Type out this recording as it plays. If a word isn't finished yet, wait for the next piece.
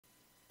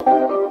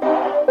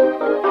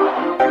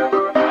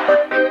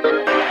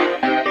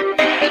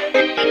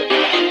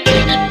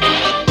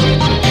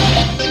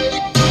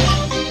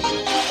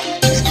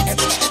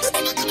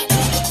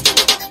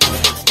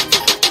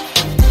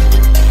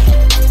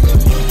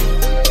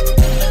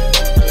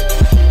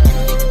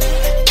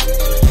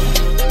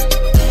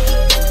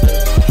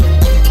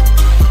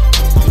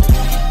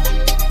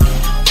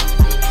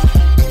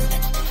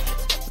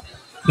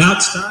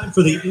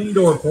time for the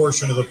indoor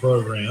portion of the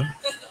program.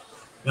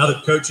 Now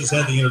that Coach has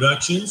had the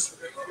introductions,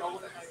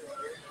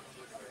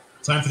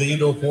 time for the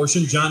indoor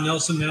portion. John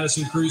Nelson,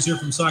 Madison Cruz here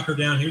from Soccer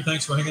Down Here.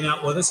 Thanks for hanging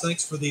out with us.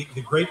 Thanks for the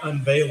great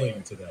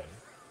unveiling today,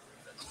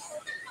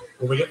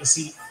 where we get to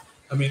see.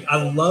 I mean,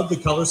 I love the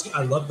colors.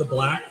 I love the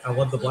black. I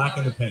love the black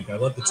and the pink. I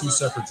love the two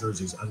separate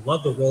jerseys. I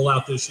love the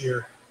rollout this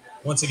year.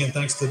 Once again,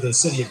 thanks to the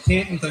city of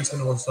Canton. Thanks to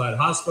Northside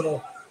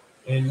Hospital.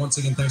 And once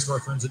again, thanks to our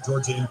friends at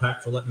Georgia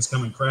Impact for letting us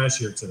come and crash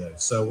here today.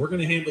 So we're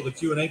going to handle the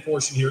Q&A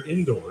portion here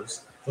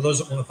indoors for those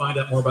that want to find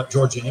out more about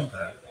Georgia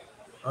Impact.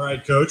 All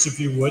right, Coach, if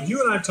you would.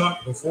 You and I have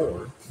talked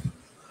before.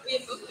 We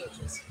have both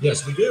coaches.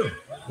 Yes, we do.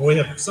 Well,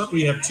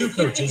 we have two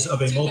coaches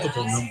of a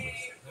multiple number.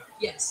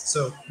 Yes.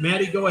 So,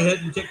 Maddie, go ahead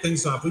and kick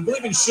things off. We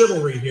believe in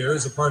chivalry here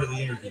as a part of the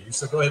interview.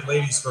 So go ahead,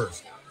 ladies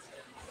first.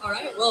 All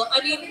right. Well,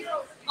 I mean,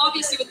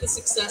 obviously with the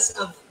success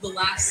of the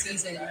last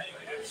season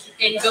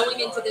and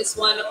going into this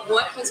one,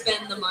 what has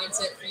been the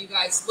mindset for you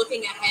guys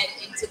looking ahead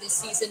into this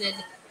season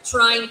and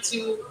trying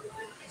to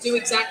do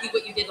exactly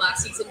what you did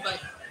last season,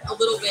 but a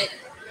little bit,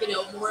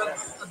 more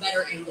of a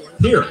better angle?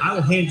 Here,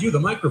 I'll hand you the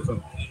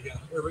microphone.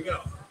 Here we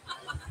go.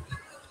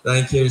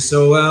 Thank you.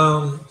 So,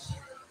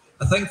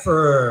 I think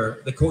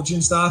for the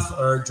coaching staff,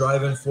 our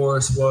driving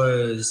force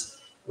was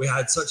we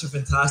had such a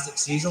fantastic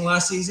season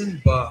last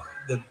season, but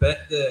the bit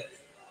that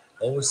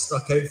always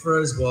stuck out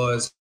for us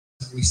was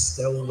we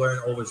still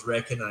weren't always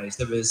recognized.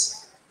 It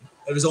was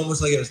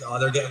almost like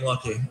they're getting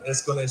lucky.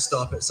 It's going to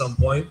stop at some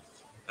point.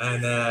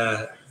 And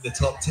the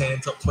top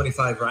 10, top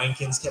 25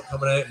 rankings kept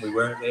coming out, and we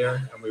weren't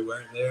there, and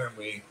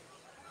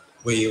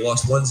we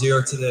lost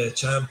 1-0 to the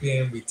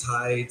champion. We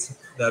tied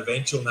the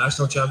eventual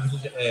national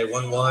champion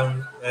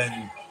 1-1,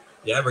 and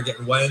yeah, we're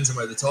getting wins and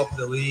we're at the top of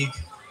the league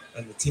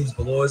and the teams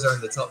below us are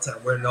in the top 10.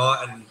 We're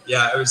not. And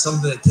yeah, it was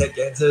something that kept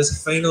getting to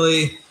us.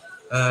 Finally,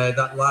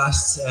 that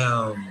last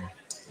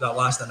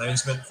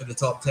announcement for the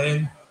top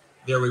 10,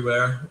 there we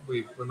were.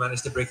 We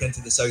managed to break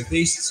into the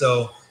Southeast.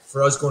 So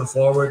for us going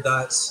forward,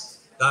 that's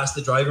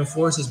the driving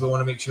force, is we want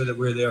to make sure that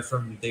we're there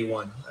from day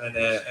one. And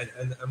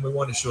we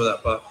want to show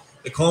that. But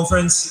the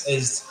conference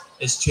is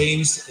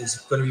changed. It's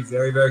going to be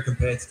very, very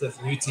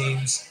competitive. New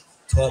teams,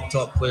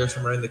 top players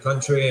from around the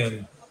country.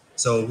 And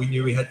so we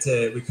knew we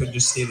couldn't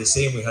just stay the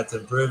same. We had to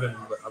improve, and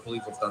I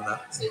believe we've done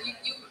that. So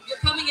you're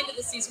coming into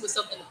the season with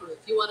something to prove.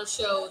 You want to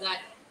show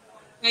that,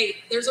 hey,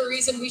 there's a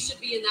reason we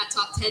should be in that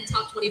top 10,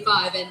 top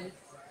 25, and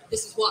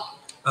this is why.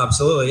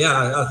 Absolutely,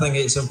 yeah. I think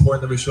it's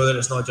important that we show that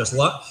it's not just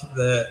luck,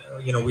 that,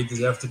 we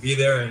deserve to be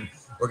there, and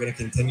we're going to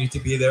continue to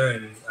be there.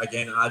 And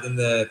again, adding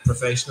the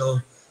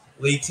professional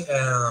league, to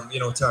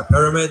our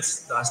pyramid,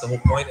 that's the whole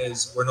point,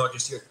 is we're not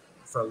just here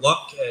for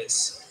luck.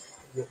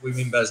 We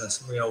mean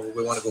business. We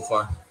want to go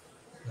far.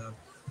 Yeah.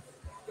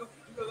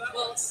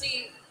 Well,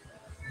 see,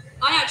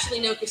 I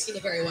actually know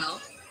Cristina very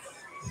well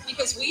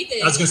because we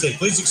did. I was going to say,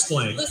 please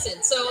explain.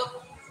 Listen,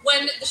 so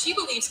when the She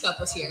Believes Cup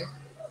was here,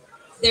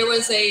 there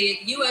was a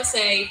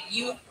USA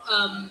youth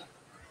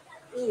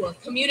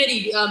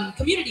community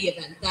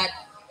event that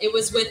it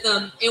was with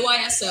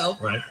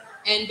AYSO. Right.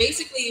 And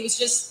basically, it was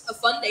just a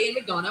fun day in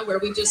McDonough where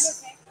we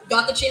just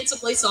got the chance to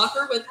play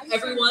soccer with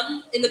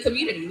everyone in the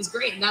community. It was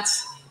great, and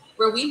that's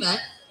where we met.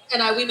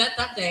 And we met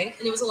that day,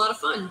 and it was a lot of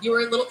fun. You were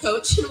a little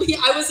coach, and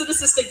I was an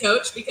assistant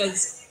coach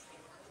because,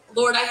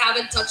 Lord, I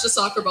haven't touched a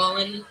soccer ball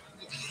in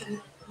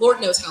Lord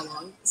knows how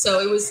long. So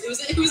it was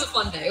a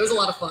fun day. It was a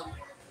lot of fun.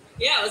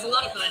 Yeah, it was a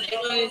lot of fun. It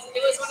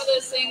was one of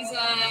those things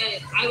that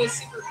I was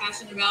super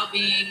passionate about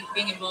being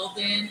involved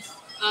in.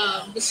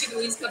 The She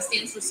Believes Cup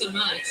stands for so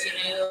much.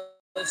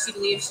 She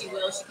believes, she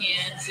will, she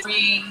can. She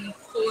bring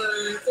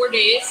 4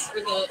 days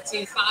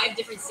to 5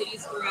 different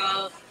cities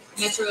throughout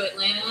Metro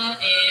Atlanta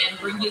and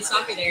bring youth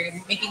soccer there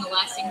and making a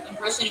lasting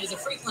impression. It was a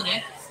free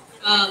clinic,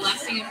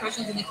 lasting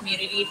impressions in the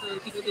community for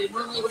people who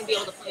normally wouldn't be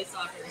able to play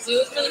soccer. So it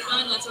was really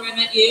fun. That's where I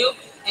met you.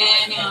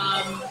 And,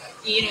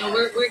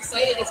 we're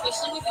excited,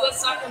 especially with U.S.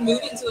 Soccer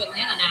moving to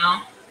Atlanta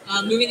now,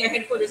 moving their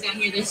headquarters down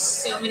here. There's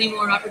so many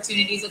more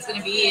opportunities that's going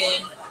to be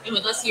in. And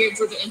with us here at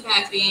Georgia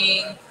Impact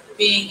being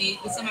the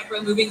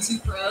semi-pro moving to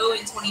pro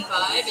in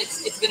 25,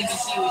 it's going to be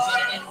huge.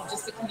 And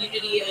just the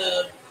community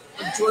of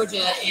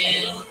Georgia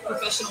and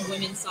professional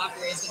women's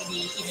soccer is going to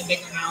be even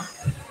bigger now.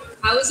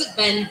 How has it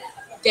been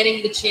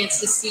getting the chance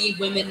to see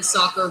women's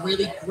soccer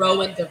really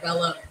grow and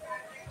develop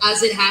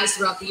as it has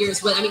throughout the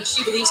years? Well, I mean,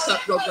 She Believes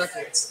Cup broke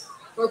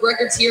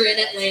records here in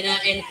Atlanta,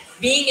 and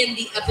being in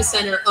the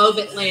epicenter of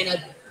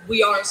Atlanta,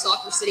 we are a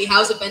soccer city.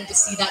 How's it been to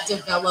see that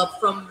develop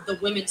from the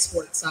women's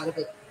sports side of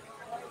it?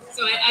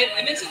 So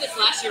I mentioned this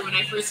last year when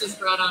I first was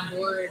brought on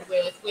board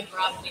with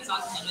Rob when we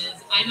talked to him,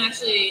 is I'm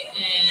actually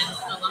an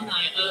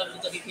alumni of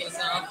the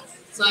WPSL.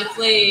 So I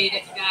played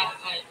back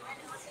at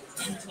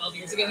 10, 12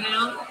 years ago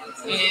now.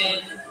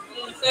 And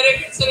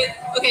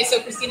so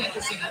Cristina,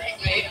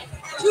 right?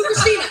 Two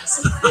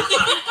Cristinas.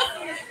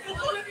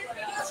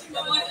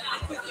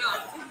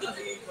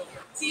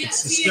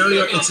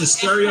 It's a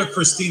stereo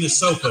Cristina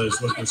sofa is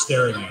what we're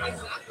staring at.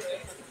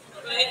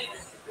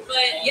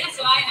 But yeah,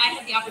 so I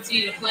had the opportunity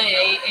opportunity to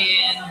play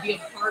and be a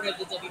part of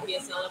the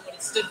WPSL and what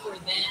it stood for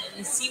then, and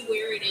then see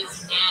where it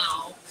is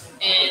now,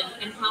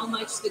 and how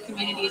much the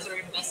communities are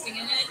investing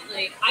in it.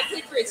 Like, I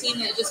played for a team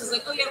that just was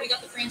like, oh yeah, we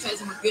got the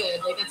franchise and we're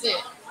good. Like, that's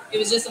it. It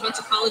was just a bunch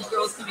of college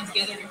girls coming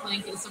together and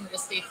playing for the summer to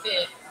stay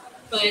fit.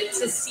 But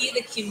to see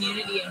the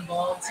community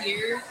involved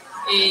here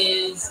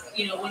is,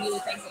 you know, one of the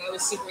things that I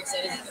was super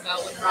excited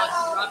about when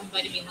Rob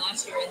invited me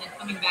last year, and then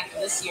coming back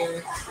this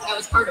year, that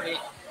was part of it,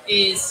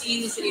 is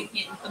seeing the city of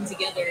Canton come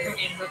together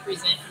and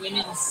represent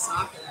women's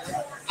soccer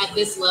at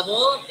this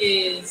level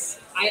is,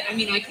 I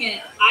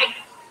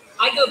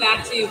go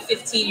back to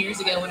 15 years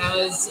ago when I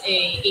was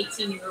a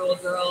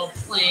 18-year-old girl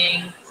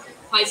playing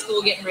high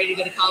school, getting ready to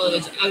go to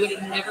college. I would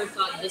have never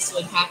thought this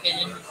would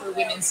happen for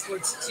women's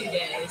sports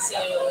today.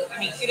 So, I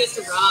mean, kudos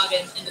to Rob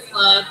and the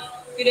club.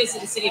 Kudos to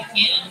the city of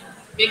Canton,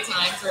 big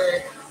time,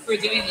 for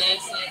doing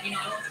this. And, you know,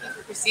 I don't speak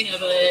for Christina,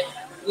 but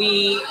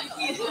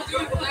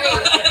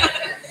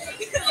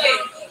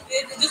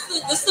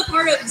just the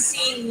part of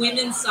seeing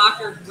women's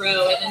soccer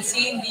grow, and then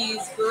seeing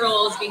these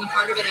girls being a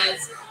part of it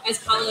as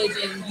college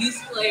and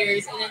youth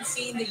players, and then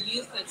seeing the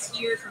youth that's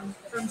here from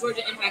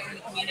Georgia impacting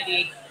the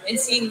community, and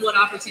seeing what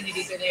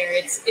opportunities are there.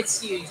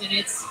 It's huge, and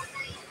it's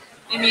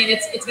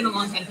been a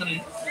long time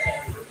coming.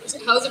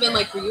 How's it been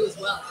like for you as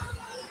well?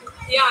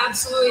 Yeah,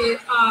 absolutely.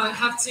 I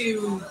have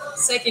to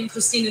second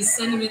Christina's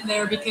sentiment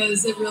there,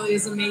 because it really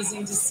is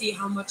amazing to see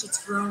how much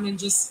it's grown, and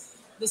just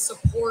the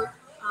support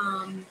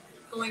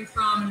going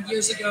from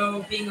years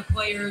ago being a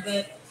player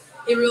that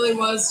it really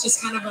was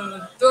just kind of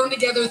a thrown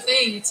together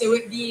thing to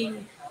it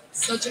being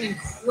such an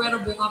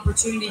incredible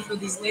opportunity for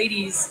these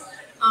ladies.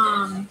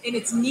 And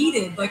it's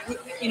needed. Like,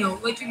 you know,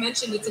 like you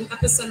mentioned, it's an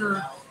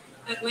epicenter.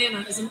 Atlanta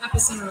is an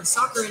epicenter of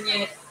soccer, and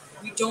yet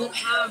we don't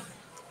have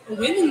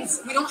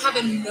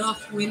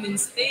enough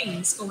women's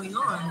things going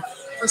on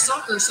for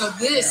soccer. So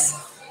this,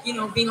 you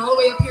know, being all the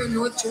way up here in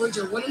North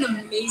Georgia, what an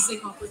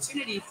amazing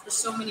opportunity for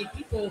so many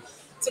people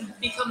to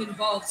become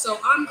involved. So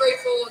I'm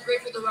grateful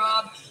to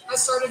Rob. I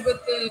started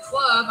with the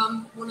club.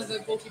 I'm one of the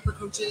goalkeeper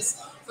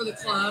coaches for the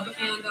club.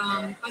 And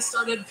I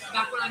started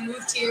back when I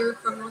moved here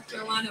from North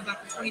Carolina back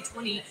in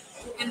 2020.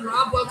 And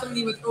Rob welcomed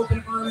me with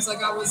open arms.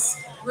 Like, I was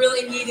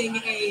really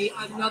needing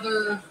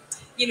another,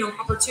 you know,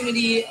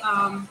 opportunity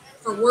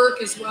for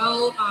work as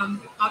well.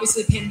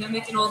 Obviously, the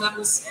pandemic and all that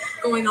was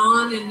going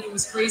on, and it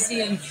was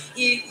crazy. And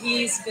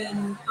he's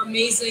been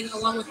amazing,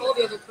 along with all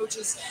the other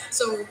coaches.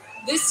 So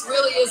this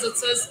really is, it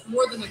says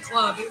more than a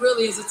club. It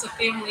really is. It's a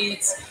family.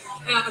 It's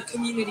a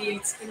community.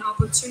 It's an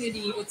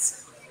opportunity.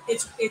 It's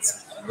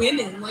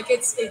women. Like,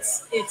 it's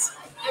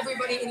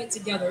everybody in it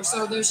together.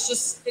 So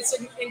it's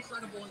an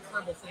incredible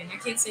thing. I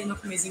can't say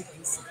enough amazing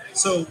things.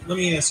 So let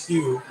me ask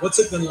you, what's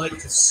it been like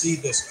to see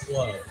this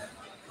club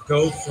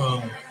go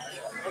from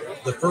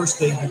the first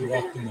day you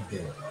walked in the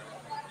door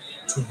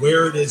to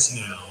where it is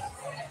now,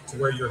 to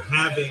where you're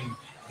having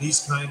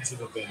these kinds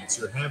of events,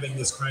 you're having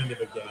this kind of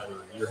a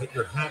gathering,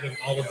 you're having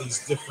all of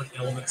these different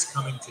elements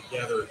coming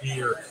together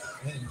here,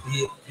 and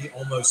be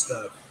almost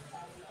I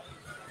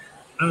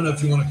don't know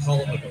if you want to call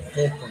it like a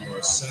fulcrum or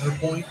a center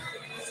point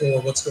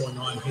for what's going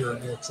on here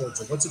in North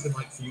Georgia. What's it been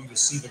like for you to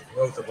see the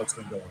growth of what's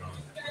been going on?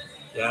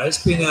 Yeah,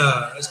 it's been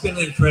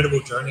an incredible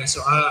journey.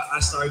 So I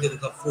started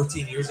about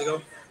 14 years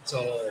ago, so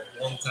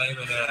a long time,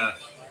 and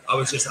I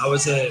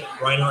was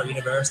at Reinhardt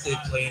University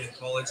playing in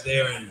college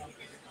there, and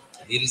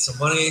needed some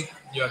money.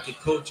 I could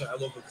coach at a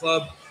local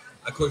club.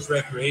 I coached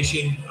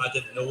recreation. I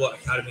didn't know what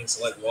Academy and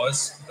Select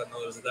was. I didn't know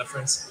there was a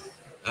difference.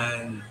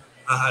 And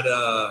I had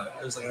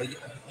it was like a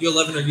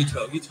U11 or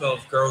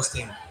U12 girls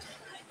team.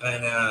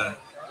 And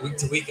week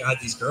to week, I had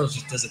these girls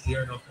just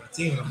disappearing off my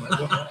team. And I'm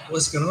like,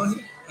 what's going on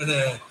here?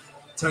 And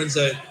turns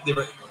out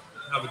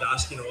I would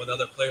ask, with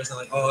other players, and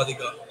they're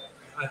like,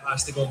 I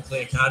asked to go and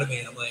play Academy.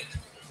 And I'm like,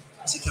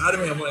 what's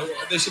Academy? I'm like,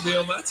 well, they should be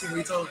on my team. What are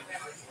you talking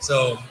about?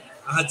 So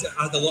I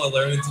had a lot of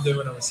learning to do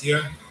when I was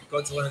here.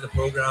 Got to learn the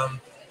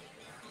program,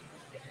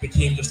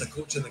 became just a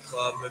coach in the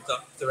club, moved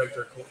up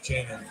director of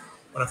coaching. And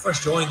when I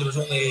first joined, there was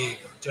only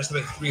just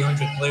about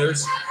 300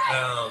 players.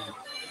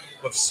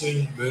 We've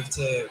soon moved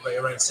to right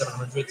around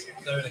 700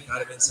 now in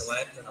Academy and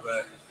Select, and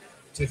about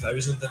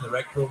 2,000 in the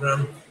rec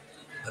program.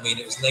 I mean,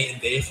 it was night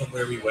and day from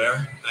where we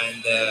were.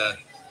 And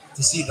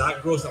to see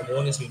that growth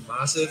alone has been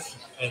massive.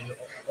 And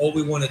all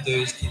we want to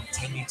do is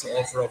continue to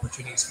offer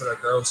opportunities for our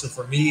girls. So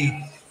for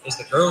me, as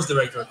the girls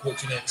director of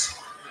coaching, it's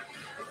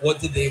what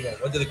did they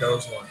want? What did the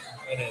girls want?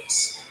 And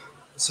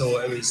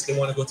they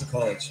want to go to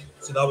college.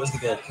 So that was the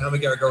goal. Can we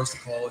get our girls to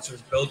college? So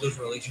build those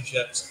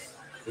relationships.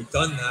 We've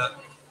done that.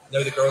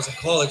 Now the girls in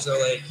college, they're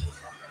like,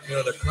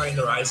 they're crying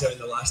their eyes out in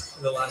the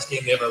last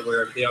game they ever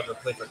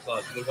played for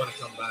club. They want to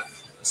come back.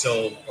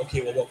 So,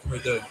 okay, well, what can we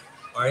do?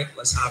 All right,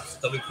 let's have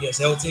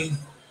WPSL team.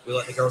 We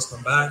let the girls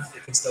come back. They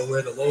can still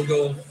wear the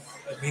logo.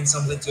 It means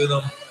something to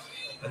them.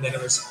 And then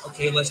it was,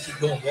 okay, let's keep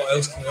going. What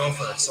else can we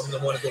offer? Some of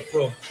them want to go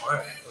pro. All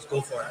right, let's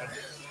go for it. And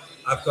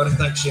I've got to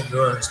thank Shane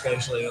Moore,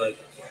 especially, like,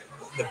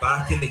 the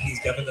backing that he's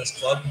given this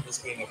club has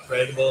been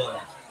incredible.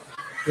 And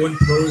going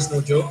pro is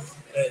no joke.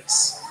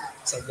 It's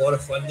it's a lot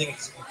of funding.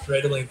 It's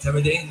incredibly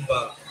intimidating,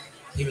 but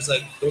he was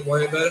like, don't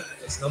worry about it.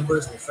 It's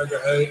numbers. We'll figure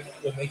it out.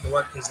 We'll make it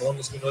work as long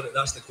as we know that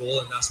that's the goal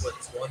and that's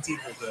what's wanted.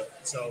 We'll do it.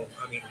 So,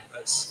 I mean,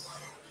 it's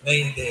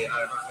night and day.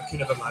 I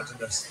couldn't have imagined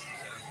this.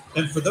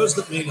 And for those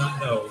that may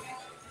not know,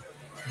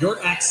 your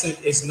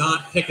accent is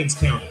not Pickens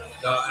County.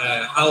 No,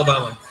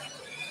 Alabama.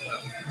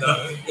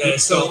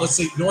 So let's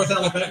see, North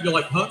Alabama. You're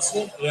like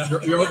Huntsville. Yeah.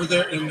 You're over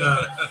there in.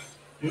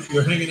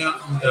 You're hanging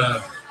out.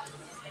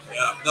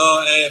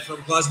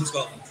 From Glasgow,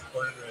 Scotland.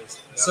 Born and raised.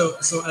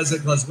 Yeah. So as a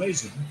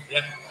Glaswegian.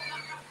 Yeah.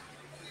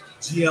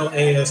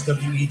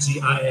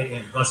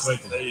 Glaswegian.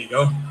 Glaswegian. There you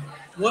go.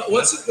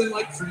 What's it been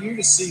like for you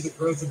to see the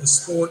growth of the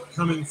sport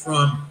coming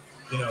from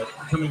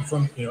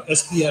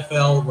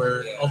SPFL,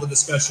 where all the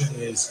discussion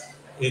is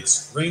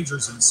it's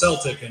Rangers and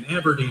Celtic and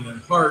Aberdeen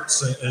and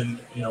Hearts and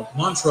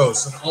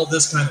Montrose and all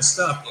this kind of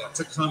stuff,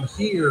 to come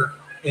here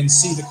and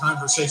see the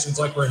conversations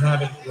like we're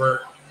having,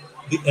 where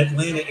the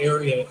Atlanta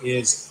area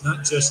is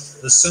not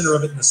just the center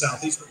of it in the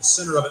Southeast, but the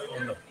center of it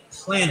on the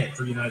planet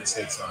for United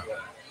States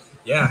soccer.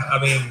 Yeah, I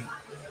mean,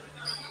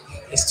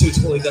 it's two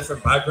totally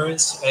different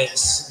backgrounds.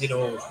 It's,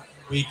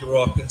 we grew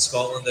up in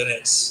Scotland and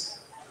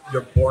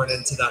you're born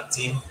into that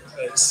team.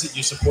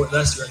 You support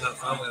this, you're in that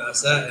family,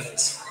 that's it. And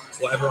it's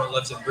what everyone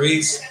lives and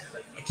breathes.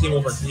 I came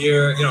over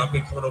here, I've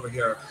been coming over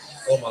here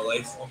all my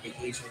life on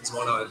vacations.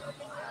 I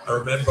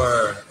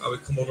remember I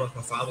would come over with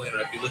my family and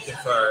I'd be looking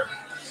for,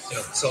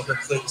 soccer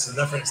clips and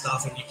different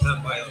stuff, and you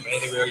can't buy them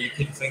anywhere. You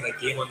couldn't find a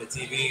game on the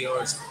TV,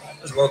 or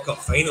there's World Cup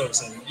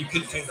finals, and you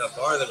couldn't find a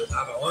bar that would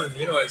have it on.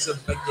 It's some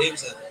big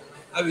games, and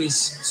it was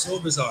so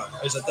bizarre.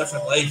 It was a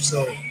different life.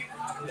 So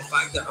the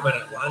fact that I'm in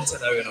Atlanta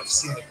now and I've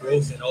seen the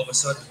growth, and all of a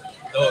sudden,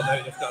 now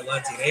they've got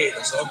Atlanta United,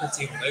 the soccer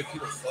team, and now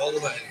people follow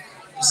it, and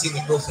you've seen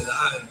the growth of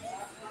that. And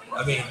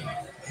I mean,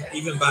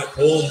 even back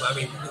home, I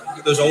mean,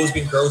 there's always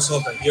been girls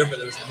soccer here, but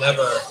there's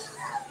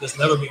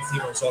never been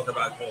female soccer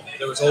back home.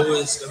 There was one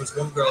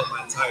girl in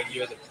my entire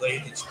year that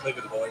played, and she played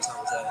with the boys.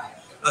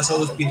 That's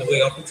always been the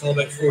way up until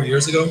about 4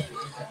 years ago.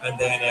 And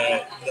then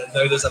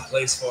now there's a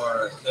place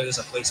for girls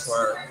to play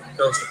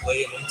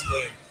and men to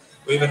play.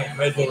 We have an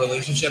incredible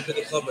relationship at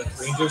the club with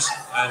Rangers,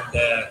 and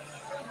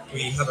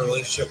we have a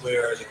relationship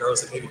where the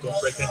girls that maybe don't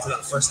break into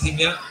that first team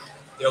yet,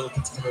 they're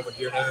looking to come over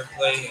here now and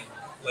play. And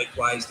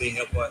likewise, they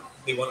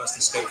want us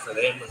to scout for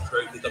them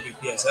throughout the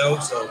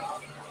WPSL. So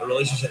the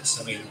relationships,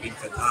 been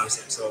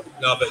fantastic. So,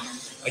 no, but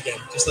again,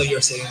 just like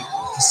you're saying,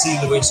 to see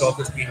the way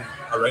soccer's been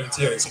around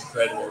here, it's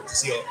incredible. To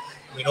see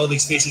all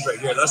these faces right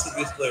here, that's the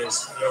youth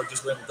players,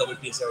 just wearing the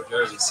WPSL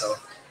jerseys. So,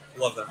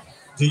 love them.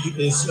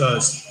 Is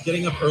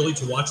getting up early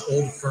to watch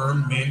Old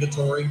Firm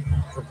mandatory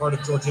for part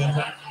of Georgia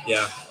Impact?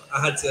 Yeah. I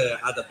had to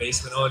add the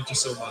basement on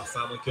just so my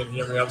family couldn't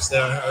hear me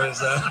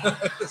upstairs.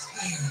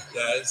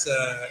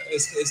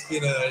 It's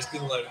been loud.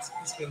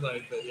 It's been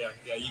loud, but yeah,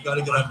 you got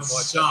to get up and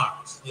watch.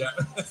 Shocked. Yeah.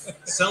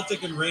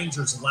 Celtic and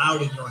Rangers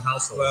loud in your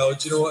household. Well,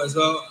 do you know what? As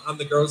well, I'm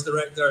the girls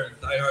director and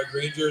diehard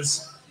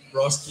Rangers.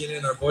 Ross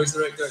Keenan, our boys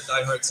director,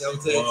 diehard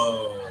Celtic.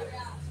 Whoa.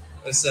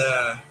 It's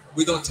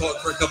we don't talk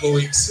for a couple of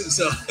weeks,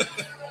 so.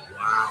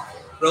 Wow.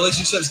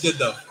 Relationship's good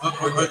though.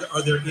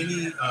 Are there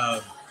any?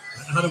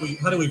 How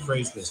do we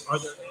phrase this? Are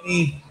there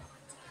any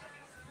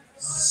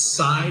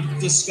side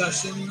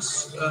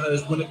discussions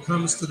when it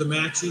comes to the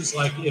matches?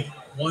 Like if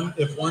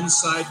one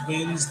side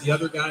wins, the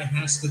other guy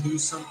has to do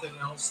something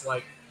else,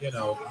 like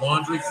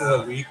laundry for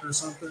a week or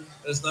something.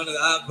 There's none of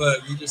that,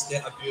 but you just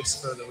get abuse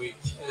for the week.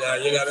 Yeah,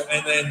 you got it.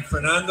 And then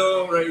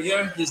Fernando right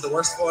here, he's the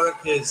worst for it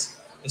because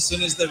as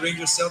soon as the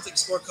Rangers Celtic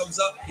score comes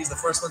up, he's the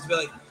first one to be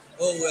like,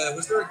 "Oh,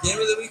 was there a game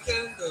of the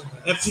weekend?"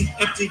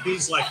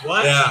 FTB's like,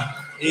 what? Yeah.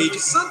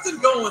 There's something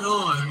going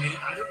on, man.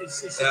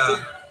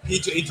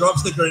 He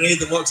drops the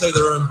grenade and walks out of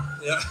the room.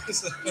 Yeah.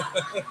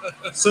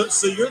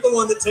 So you're the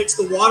one that takes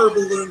the water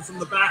balloon from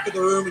the back of the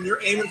room and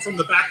you're aiming from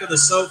the back of the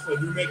sofa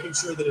and you're making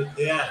sure that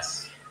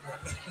yes.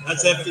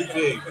 That's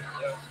FTP.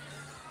 Yeah.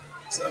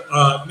 So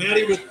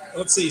Maddie,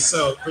 let's see.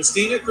 So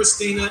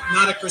Cristina,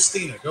 not a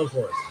Cristina. Go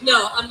for it.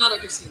 No, I'm not a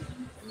Cristina.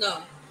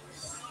 No.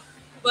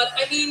 But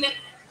I mean,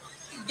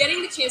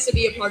 getting the chance to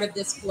be a part of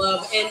this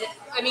club, and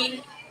I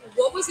mean,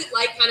 what was it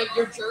like, kind of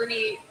your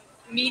journey,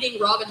 meeting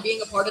Rob and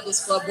being a part of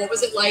this club? What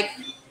was it like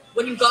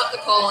when you got the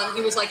call and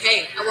he was like,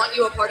 "Hey, I want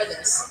you a part of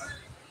this"?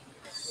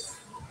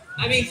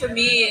 I mean, for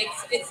me,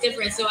 it's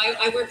different. So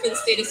I work for the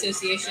state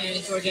association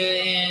in Georgia,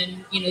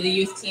 and the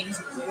youth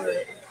teams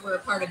were a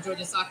part of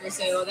Georgia soccer.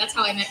 So that's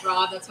how I met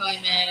Rob. That's how I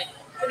met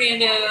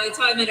Fernando. That's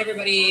how I met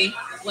everybody,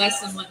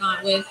 Wes and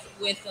whatnot, with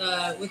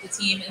the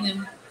team. And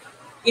then,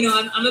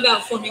 I'm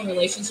about forming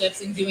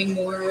relationships and doing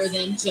more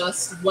than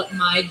just what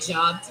my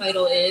job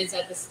title is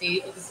at the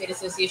state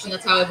association.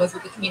 That's how I was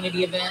with the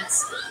community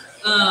events.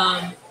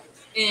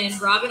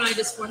 And Rob and I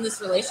just formed this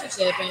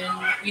relationship, and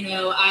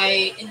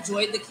I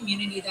enjoyed the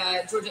community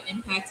that Georgia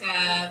Impact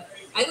have.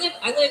 I live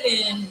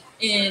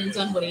in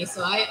Dunwoody,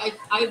 so I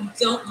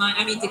don't mind.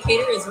 I mean,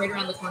 Decatur is right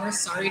around the corner.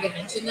 Sorry to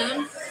mention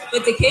them,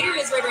 but Decatur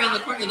is right around the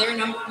corner. They're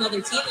another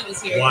team that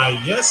was here. Why,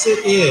 yes,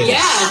 it is.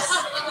 Yes,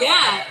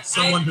 yeah.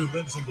 Someone who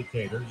lives in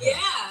Decatur.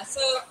 Yeah. So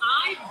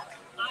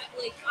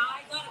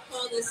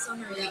this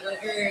summer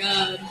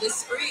this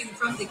spring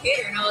from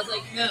Decatur, and I was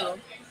like, no.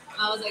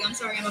 I was like, I'm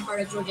sorry, I'm a part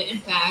of Georgia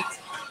Impact,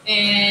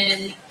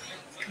 and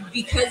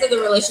because of the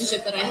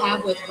relationship that I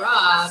have with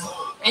Rob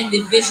and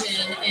the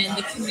vision and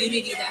the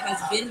community that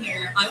has been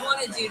here, I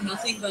want to do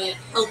nothing but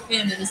help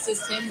him and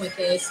assist him with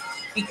this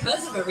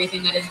because of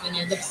everything that has been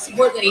here, the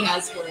support that he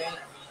has for it.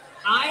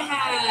 I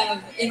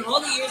have, in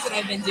all the years that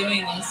I've been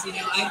doing this,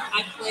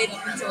 I played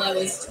up until I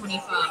was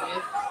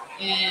 25,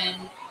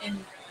 and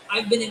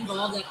I've been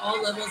involved at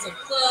all levels of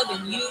club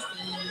and youth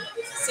and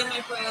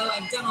semi-pro.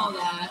 I've done all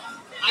that.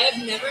 I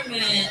have never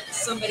met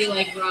somebody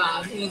like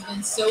Rob who has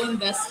been so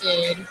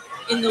invested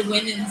in the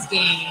women's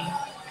game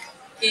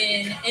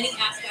in any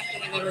aspect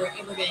that I've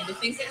ever been. The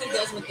things that he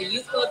does with the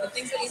youth club, the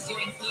things that he's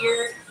doing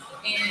here.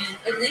 And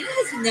Eleina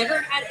has never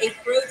had a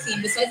pro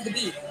team besides the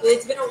Beat.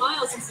 It's been a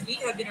while since the Beat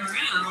have been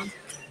around.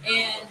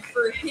 And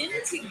for him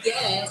to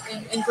get,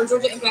 and for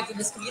Georgia Impact in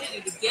this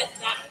community to get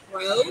that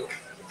pro,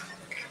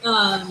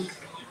 I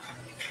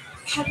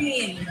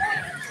mean,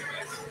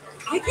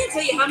 I can't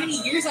tell you how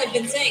many years I've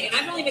been saying, and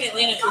I've only been in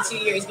Atlanta for 2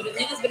 years, but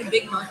Atlanta's been a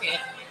big market.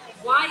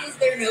 Why is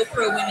there no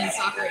pro women's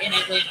soccer in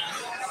Atlanta?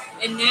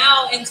 And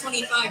now in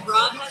 25,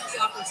 Rob has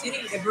the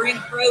opportunity to bring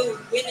pro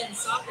women's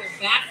soccer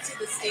back to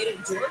the state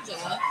of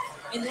Georgia,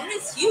 and that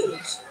is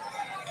huge.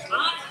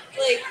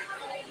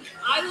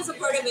 I was a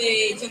part of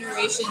a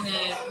generation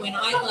that when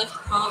I left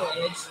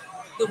college,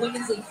 the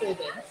women's league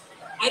folded.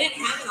 I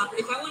didn't have an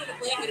opportunity. If I wanted to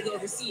play, I had to go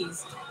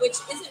overseas, which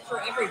isn't for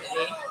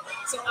everybody.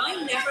 So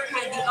I never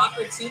had the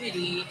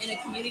opportunity in a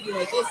community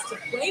like this to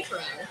play pro.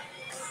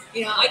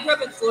 I grew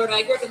up in Florida.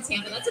 I grew up in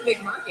Tampa. That's a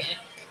big market.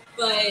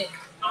 But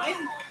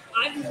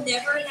I've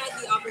never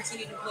had the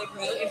opportunity to play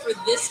pro. And for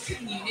this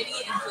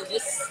community and for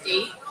this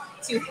state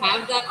to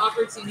have that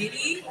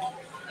opportunity,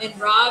 and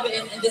Rob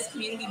and this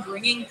community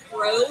bringing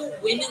pro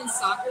women's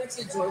soccer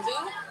to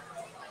Georgia,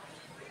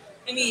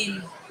 I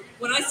mean,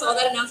 when I saw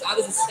that announcement, I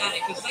was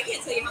ecstatic because I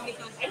can't tell you how many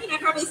times. I mean, I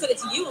probably said it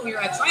to you when we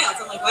were at tryouts.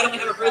 I'm like, why don't we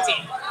have a pro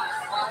team?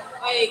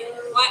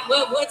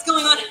 What's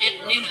going on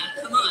in Atlanta?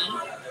 Come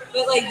on.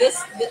 But this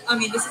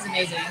is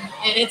amazing,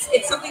 and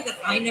it's something that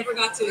I never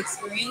got to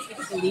experience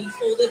because the league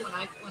folded when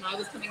I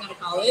was coming out of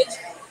college.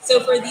 So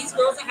for these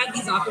girls that had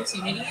these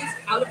opportunities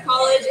out of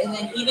college, and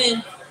then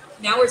even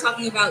now we're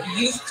talking about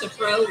youth to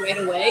pro right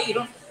away.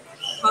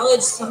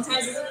 College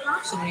sometimes isn't an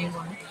option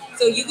anymore.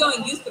 So you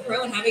going youth to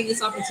pro and having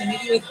this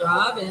opportunity with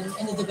Rob and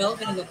the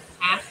development of the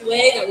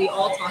pathway that we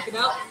all talk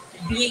about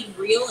being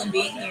real and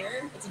being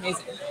here, it's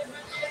amazing.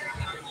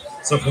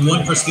 So from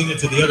one Cristina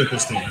to the other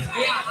Cristina.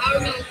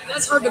 Yeah,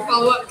 that's hard to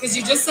follow up because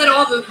you just said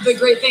all the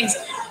great things.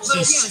 But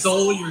she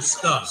stole your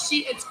stuff.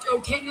 It's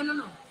okay.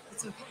 No.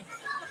 It's okay.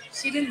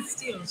 She didn't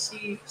steal.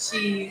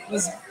 She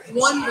was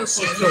wonderful.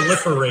 She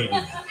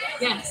proliferated.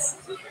 Yes.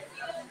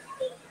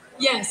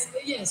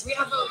 We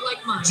have a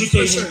like mind. GK for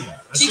Union.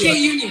 Sure. GK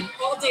Union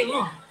all day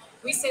long.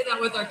 We say that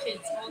with our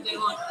kids all day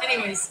long.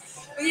 Anyways,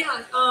 but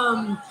yeah,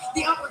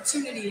 the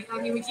opportunity. I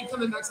mean, we keep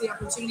coming back to the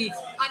opportunity.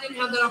 I didn't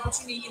have that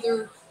opportunity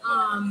either.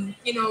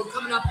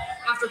 Coming up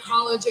after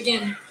college,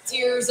 again,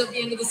 tears at the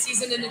end of the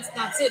season, and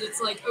that's it. It's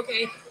like,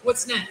 okay,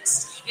 what's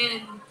next?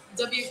 And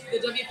the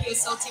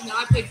WPSL team that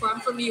I played for, I'm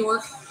from New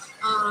York,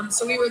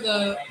 so we were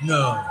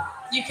No.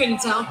 You couldn't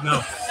tell?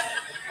 No.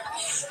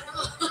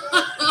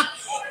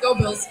 Go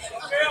Bills.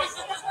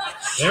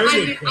 There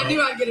you go. I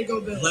knew I'd get a go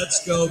Bills.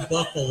 Let's go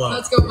Buffalo.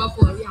 Let's go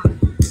Buffalo, yeah.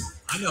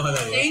 I know how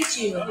that is. Thank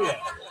you. Oh, yeah.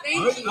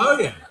 Thank you. Oh,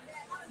 yeah.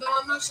 Though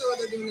I'm not sure what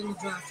they're doing in the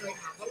draft right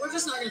now, but we're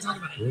just not going to talk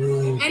about it.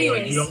 Ooh,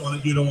 anyways. You don't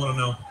want to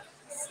know.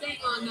 Staying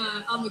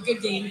on the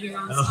good game here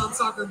on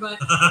soccer, but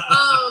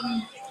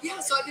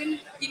so I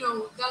didn't,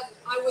 that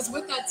I was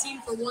with that team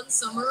for one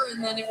summer,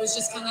 and then it was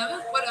just kind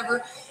of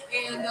whatever,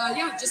 and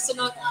just to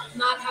not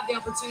have the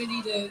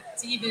opportunity to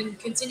even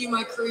continue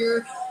my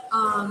career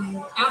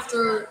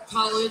after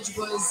college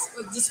was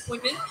a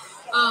disappointment.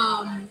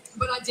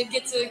 But I did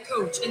get to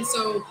coach, and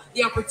so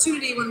the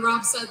opportunity when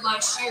Rob said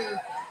last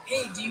year,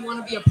 hey, do you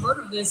want to be a part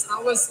of this?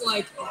 I was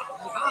like,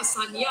 oh,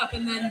 sign me up.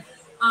 And then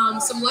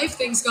some life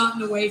things got in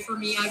the way for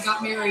me. I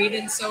got married,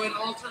 and so it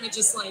all kind of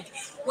just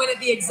went at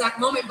the exact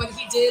moment. But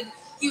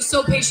he was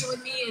so patient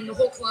with me, and the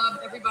whole club,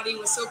 everybody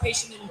was so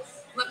patient and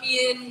let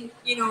me in,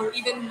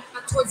 even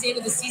towards the end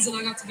of the season,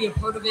 I got to be a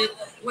part of it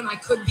when I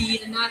could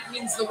be, and that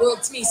means the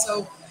world to me.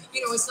 So,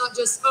 it's not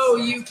just, oh,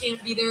 you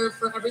can't be there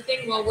for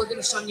everything. Well, we're going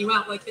to shun you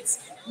out. It's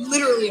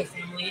literally a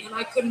family, and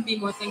I couldn't be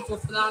more thankful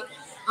for that.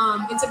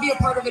 And to be a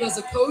part of it as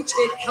a coach,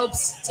 it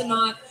helps to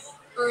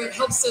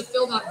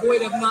fill that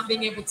void of not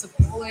being able to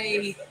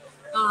play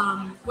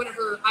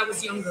whenever I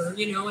was younger,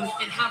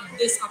 and have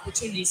this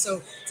opportunity.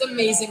 So it's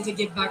amazing to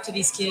give back to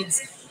these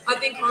kids. I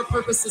think our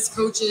purpose as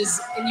coaches,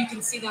 and you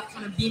can see that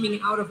kind of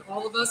beaming out of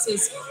all of us,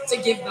 is to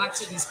give back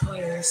to these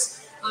players.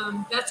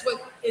 That's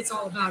what it's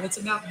all about. It's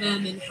about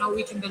them and how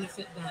we can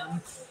benefit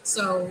them.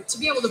 So to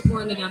be able to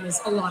pour into them is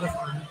a lot of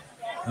fun.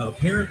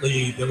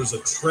 Apparently, there was a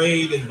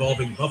trade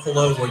involving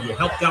Buffalo where you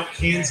helped out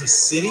Kansas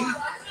City.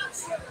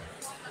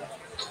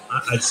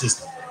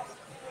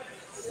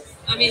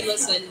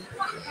 Listen,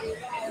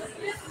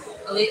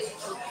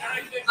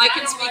 I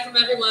can speak from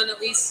everyone.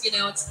 At least you're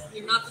not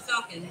the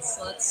Falcons.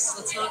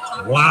 Let's not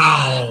talk.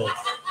 Wow. About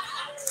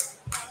it.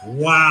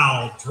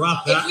 Wow.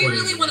 Drop that. If we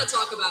really want to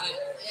talk about it,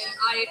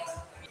 I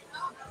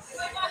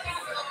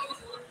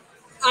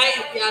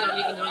don't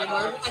even know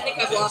anymore. I think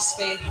I've lost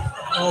faith.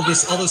 All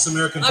this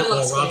American I've football.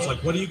 lost Rob's faith.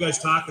 like, what are you guys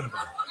talking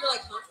about? You're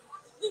like,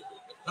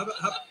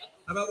 huh?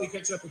 How about we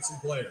catch up with some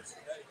players?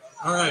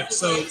 All right,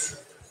 so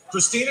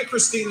Christina,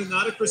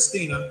 not a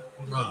Christina,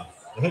 and Rob,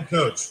 the head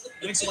coach.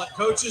 Thanks a lot,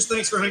 coaches.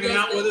 Thanks for hanging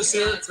out with us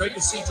here. It's great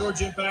to see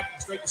Georgia Impact.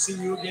 It's great to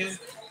see you again.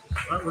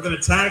 All right, we're going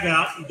to tag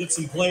out and get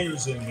some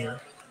players in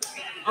here.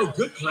 Oh,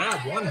 good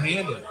crowd,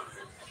 one-handed.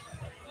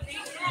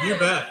 You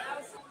bet.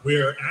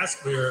 Let's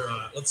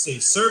see,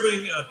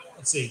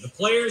 the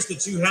players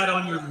that you had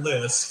on your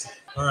list.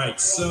 All right,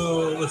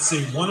 so let's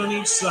see, one on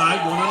each side.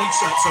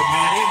 So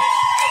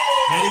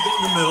Maddie get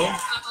in the middle.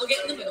 I'll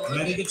get in the middle.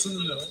 Maddie gets in the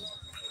middle.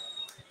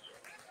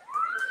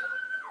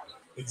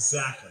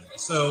 Exactly.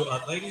 So,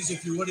 ladies,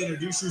 if you would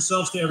introduce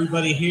yourselves to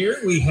everybody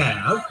here, we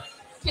have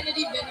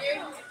Kennedy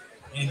Vinyard.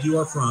 And you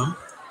are from?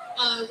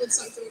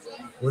 Woodstock,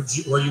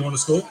 Georgia. Where you went to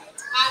school?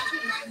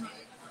 Reinhardt.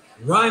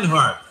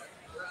 Reinhardt.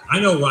 I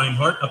know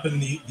Reinhardt, up in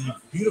the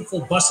beautiful,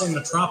 bustling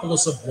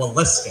metropolis of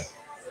Waleska.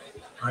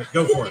 All right,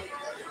 go for it.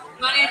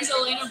 My name is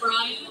Eleina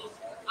Bryant.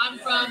 I'm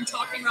from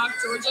Talking Rock,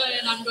 Georgia,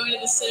 and I'm going to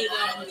the Citadel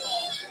in the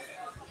fall.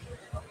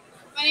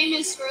 My name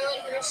is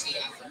Scarlett Hirschey.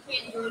 I'm from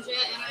Canton, Georgia,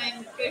 and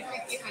I'm going to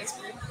Creekview High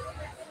School.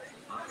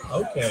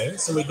 Okay,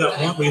 so we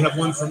have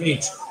one from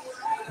each.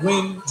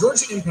 When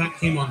Georgia Impact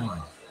came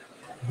online,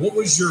 what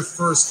was your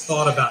first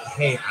thought about,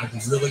 hey, I've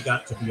really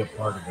got to be a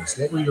part of this?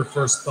 What were your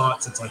first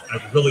thoughts? It's like,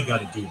 I've really got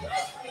to do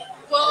this.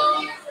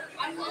 Well,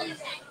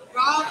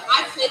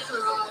 I played for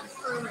Rob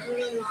for a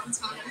really long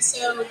time.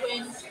 So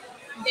when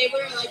they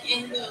were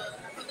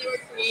when they were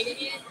creating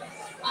it,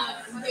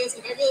 he was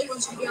like, I really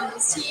want you to be on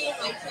this team.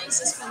 Like, please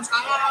just come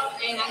try out.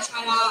 And I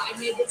tried out. I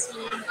made the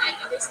team, and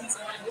ever since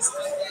then, I just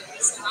loved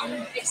it. So I'm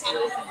excited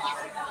to come back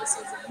for this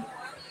season.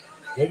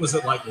 What was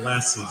it like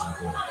last season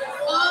for you?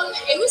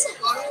 It was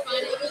a lot of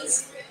fun.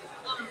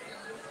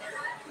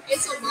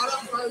 It's a lot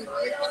of hard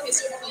work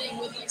because you're playing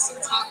with some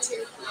top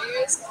tier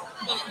players,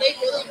 but they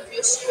really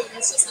push you, and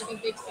it's just like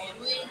a big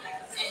family,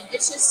 and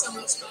it's just so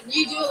much fun.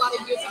 You do a lot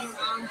of goofing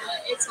around, but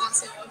it's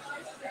also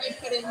you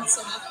put in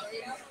some effort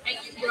and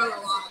you grow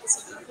a lot.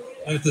 So.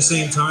 And at the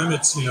same time,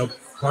 it's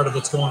part of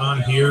what's going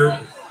on here,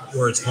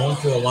 where it's home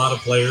for a lot of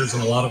players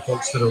and a lot of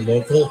folks that are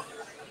local.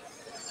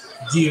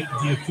 Do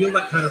you feel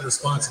that kind of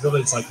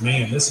responsibility? It's like,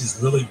 man, this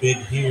is really big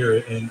here,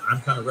 and I'm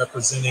kind of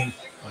representing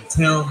my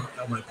town,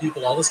 my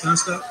people, all this kind of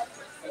stuff?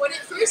 When it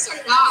first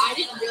started out, I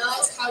didn't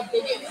realize how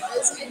big it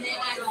was, and then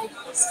I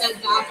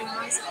stepped back and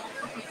I was like,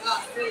 oh my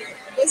god,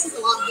 this is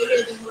a lot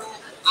bigger than what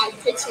I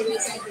pictured it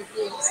as every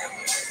year. So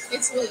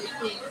it's really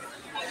cool.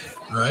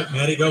 All right,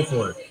 Maddie, go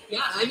for it.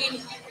 Yeah, I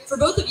mean, for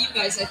both of you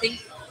guys, I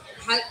think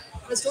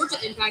has Georgia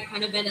Impact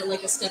kind of been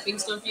like a stepping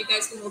stone for you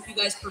guys to help you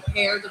guys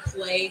prepare to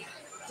play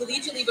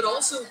collegiately, but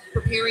also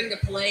preparing to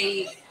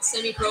play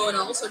semi-pro and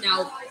also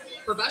now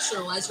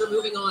professional as you're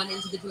moving on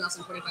into the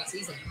 2025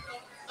 season?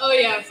 Oh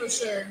yeah, for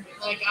sure.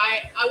 Like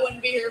I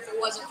wouldn't be here if it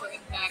wasn't for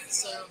Impact.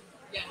 So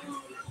yeah.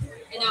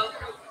 And now,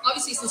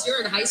 obviously, since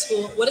you're in high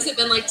school, what has it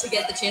been like to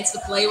get the chance to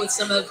play with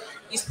some of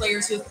these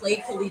players who have played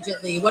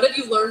collegiately? What have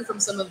you learned from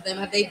some of them?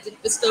 Have they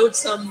bestowed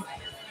some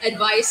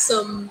advice,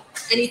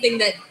 anything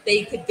that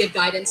they could give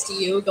guidance to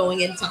you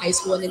going into high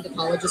school and into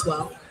college as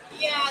well?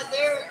 Yeah,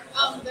 they're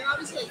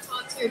obviously like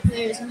top tier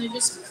players, and they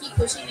just keep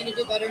pushing me to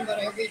do better and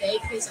better every day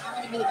because I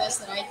want to be the best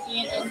that I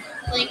can, and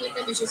playing with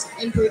them is just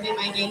improving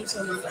my game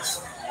so much.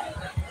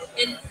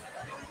 And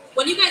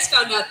when you guys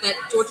found out that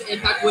Georgia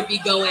Impact would be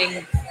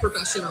going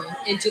professional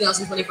in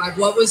 2025,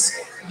 what was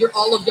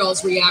all of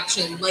y'all's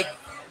reaction? Like,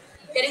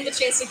 getting the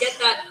chance to get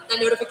that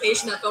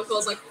notification, that phone call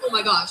is like, oh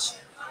my gosh,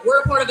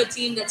 we're a part of a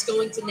team that's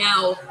going to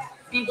now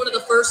be one of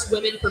the first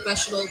women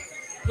professional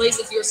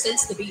places here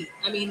since the beat.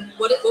 I mean,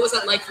 what was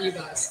that like for you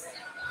guys?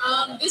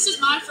 This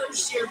is my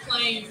first year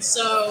playing,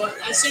 so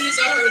as soon as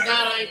I heard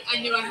that, I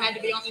knew I had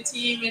to be on the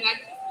team. And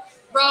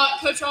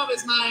Coach Rob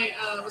was my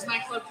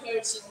club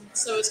coach, and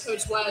so is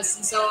Coach West.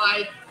 And so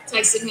I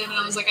texted him, and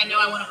I was like, I know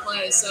I want to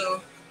play,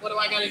 so what do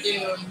I got to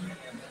do? And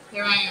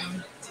here I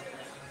am.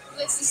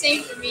 It's the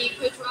same for me.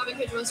 Coach Rob and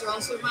Coach West are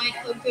also my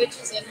club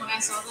coaches, and when I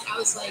saw that, I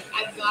was like,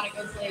 I've got to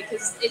go play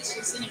because it's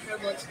just an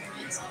incredible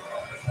experience.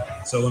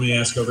 So let me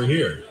ask over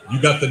here. You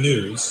got the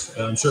news.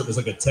 I'm sure it was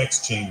like a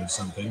text chain or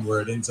something where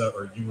it ends up,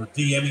 or you were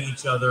DMing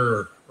each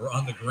other or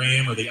on the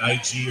gram or the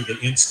IG or the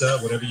Insta,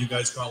 whatever you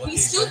guys call it. We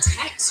still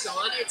text,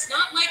 Jon. It's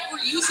not like we're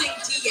using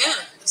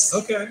DMs.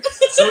 Okay.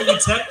 So you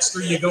text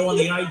or you go on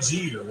the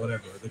IG or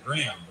whatever, the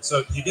gram.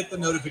 So you get the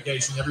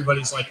notification.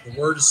 Everybody's like, the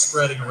word is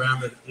spreading around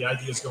that the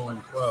idea is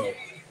going pro.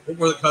 What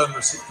were the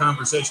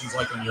conversations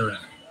like on your end?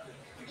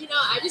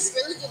 I just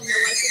really didn't know what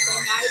to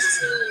think. I was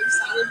just really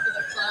excited for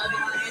the club,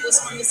 and I just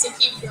wanted to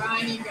keep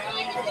growing and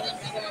getting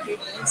better every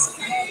day. So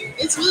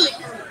it's really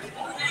cool.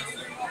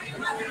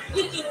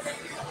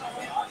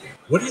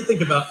 What do you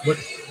think about do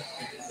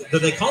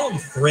they call them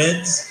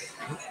threads?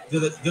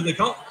 do they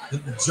call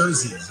it the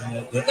jerseys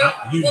and the They're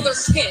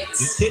unis?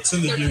 kits. The kits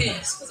and the They're unis.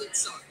 kits because it's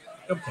soccer.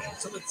 Okay,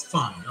 so it's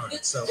fine. All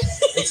right, so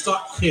let's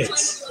talk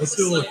kits. Let's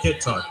do a little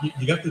kit talk.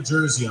 You got the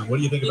jersey on. What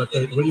do you think about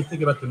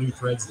the new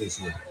threads this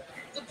year?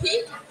 The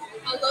pink,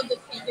 I love the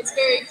pink. It's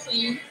very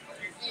clean.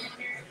 And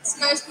it's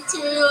nice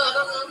material. I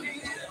don't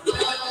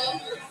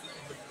know.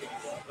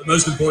 But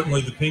most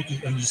importantly, the pink.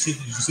 And did you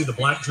see the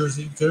black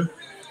jersey too?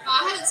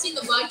 I haven't seen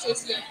the black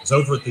jersey yet. It's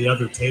over at the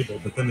other table,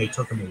 but then they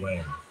took them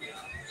away.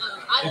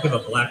 Think of a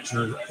black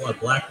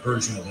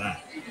version of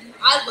that.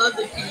 I love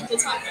the pink.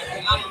 It's my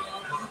favorite. I love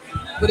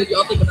it. What did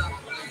y'all think about it?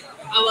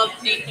 I love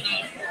pink and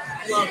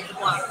I love the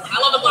black one. I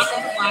love the black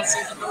one from last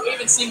season, but we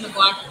haven't seen the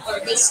black or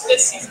this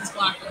season's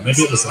black one.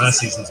 Maybe it was last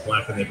season's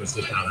black and it was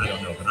just out. I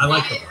don't know, but I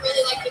like the black. I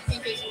really like the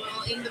pink as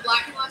well. And the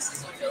black one last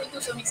season was really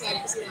cool, so I'm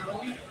excited to see that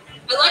one.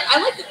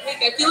 I like the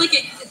pink. I feel like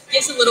it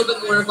gives a little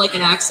bit more of like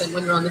an accent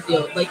when you're on the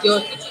field. Like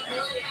It's a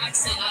really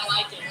accent. I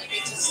like it. Like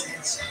it just.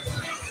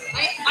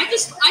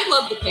 I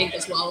love the pink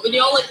as well. When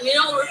y'all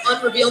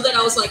unrevealed it,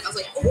 I was like,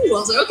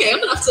 okay, I'm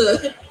gonna have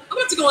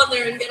to go on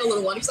there and get a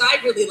little one because I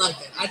really like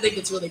it. I think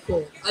it's really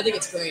cool. I think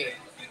it's great.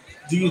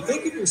 Do you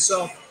think of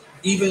yourself,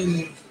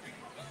 even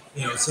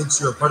since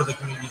you're a part of the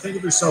community, do you think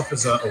of yourself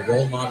as a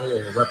role model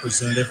or a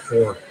representative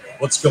for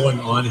what's going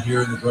on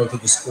here in the growth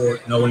of the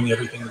sport, knowing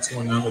everything that's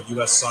going on with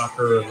U.S.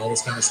 soccer and all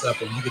this kind of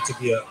stuff, and you get to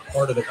be a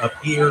part of it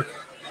up here,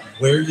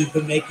 where you've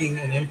been making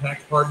an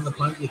impact, pardon the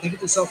pun? Do you think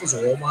of yourself as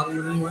a role model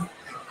in any way?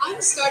 I'm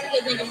starting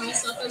to think of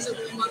myself as a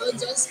role model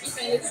just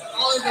because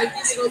all of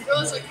these little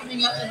girls are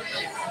coming up and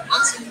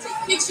asking to take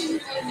pictures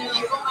with you, and they're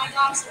like, oh my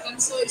gosh, I'm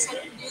so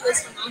excited to do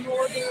this when I'm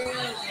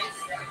older,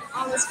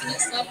 all this kind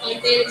of stuff.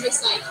 They're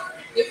just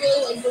they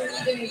really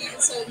believe in me,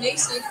 and so it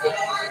makes me feel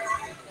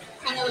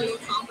kind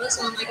of accomplished.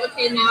 And I'm like,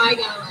 okay, now I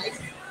gotta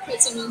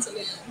put some into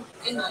them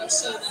and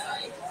show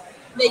that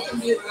they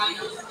can be where I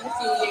am in a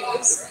few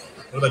years.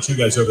 What about you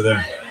guys over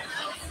there?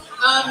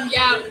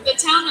 Yeah, the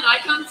town that I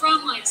come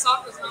from,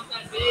 soccer's not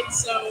that big,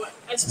 so...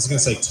 I was going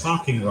to say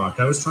Talking Rock.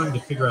 I was trying to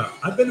figure out...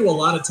 I've been to a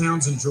lot of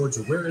towns in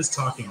Georgia. Where is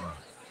Talking Rock?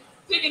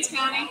 Pickens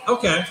County.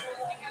 Okay.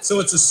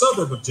 So it's a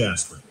suburb of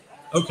Jasper.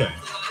 Okay.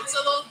 Yeah, it's a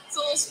little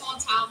small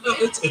town. No,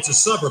 it's a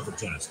suburb of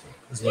Jasper,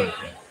 is what it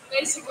is.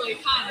 Basically,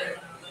 kind of.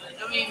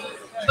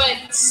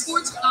 But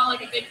sports are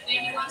not a big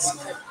thing in my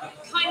school.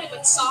 Kind of,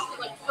 but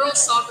soccer,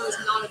 girls soccer is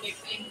not a big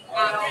thing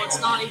at all. It's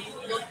not even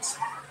looked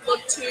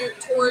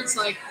towards,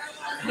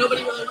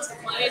 nobody really wants to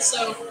play.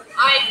 So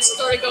I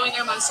started going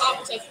there my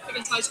sophomore, at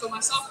Pickens High School my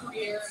sophomore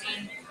year,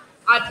 and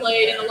I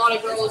played, and a lot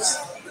of girls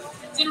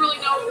didn't really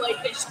know,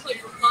 they just played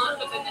for fun.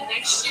 But then the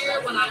next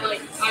year, when I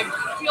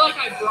feel like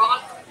I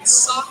brought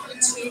soccer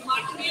to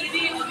my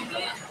community a little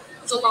bit.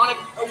 Because a lot of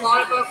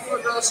more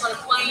girls started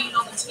playing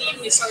on the team.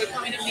 They started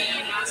coming to me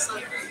and asked,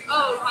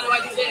 oh, how do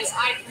I do this?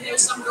 I know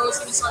some girls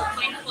even started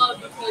playing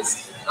club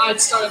because I'd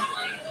started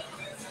playing.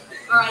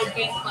 Or I'd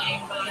been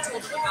playing, but I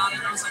told them about it,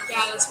 and I was like,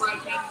 yeah, that's where I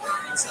came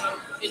from. And so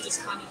it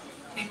just kind of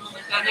came on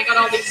like that. And I got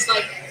all these,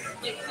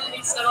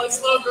 Kennedy said, all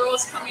these little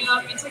girls coming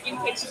up and taking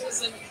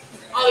pictures, and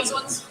all these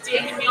ones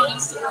DMing me on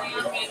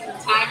Instagram and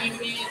tagging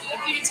me. And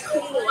I think it's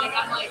cool.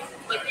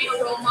 I'm being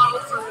a role model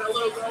for a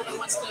little girl that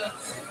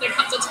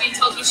comes up to me and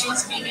tells me she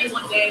wants to be me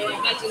one day.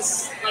 That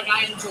just,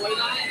 I enjoy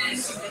that, and I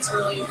think that's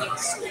really,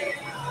 sweet.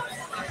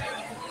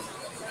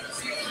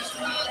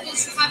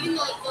 Just having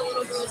the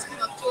little girls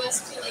come up to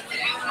us to I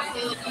want to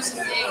play you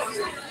someday, or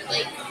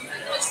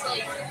just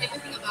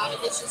everything about it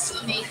is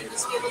just amazing.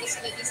 Just be able to see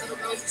that these little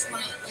girls just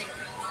want to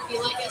be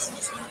like us and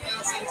just want to be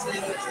us.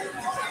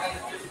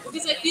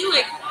 Because I feel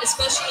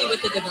especially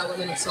with the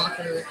development of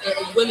soccer,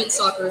 women's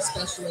soccer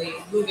especially,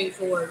 moving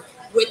forward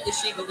with the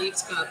She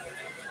Believes Cup,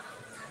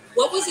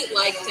 what was it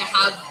like to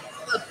have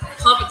a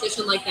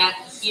competition like that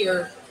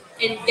here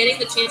and getting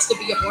the chance to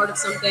be a part of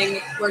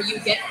something where you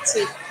get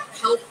to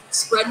help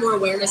spread more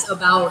awareness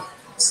about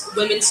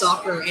women's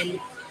soccer and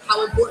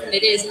how important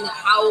it is and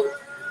how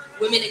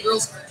women and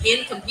girls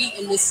can compete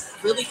in this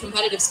really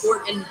competitive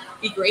sport and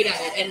be great at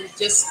it, and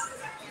just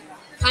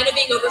kind of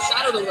being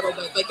overshadowed a little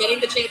bit, but getting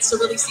the chance to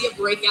really see it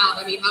break out.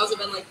 I mean, how's it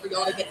been for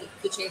y'all to get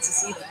the chance to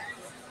see that?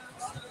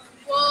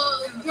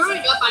 Well, growing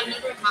up, I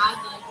never had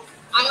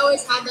I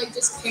always had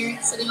just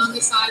parents sitting on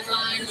the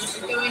sideline and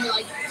going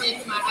to play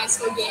for my high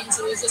school games.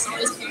 It was just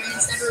always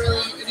parents, never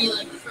really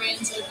any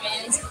friends or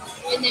fans.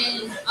 And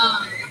then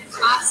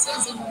last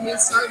season when we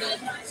started,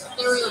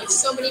 there were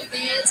so many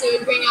fans. They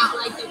would bring out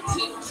the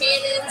pink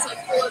cannons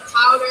full of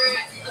powder,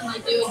 and they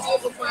would do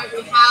it before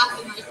every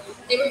half, and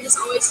they were just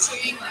always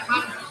cheering. My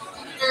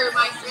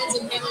friends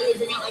and family would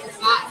bring out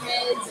fat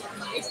heads,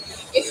 and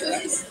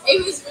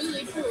it was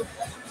really cool.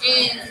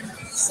 And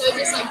so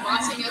just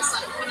watching us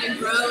kind of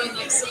grow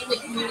and seeing the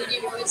community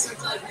really start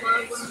to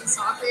love women's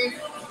soccer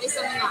is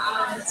something that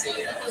I want to see,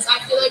 because I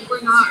feel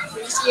we're not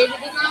appreciated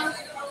enough,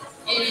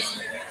 and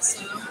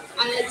so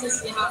I like to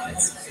see how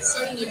it's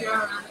starting to grow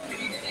around the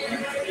community.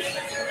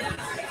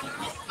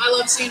 I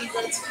love seeing it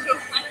grow too.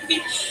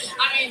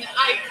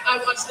 I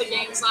watched the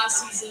games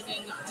last season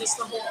and just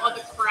the whole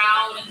other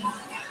crowd, and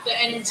the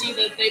energy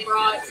that they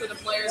brought for the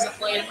players that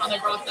played and how they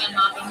brought them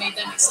up and made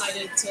them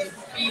excited to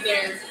be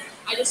there.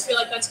 I just feel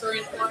like that's very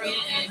important,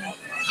 and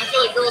I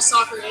feel like girls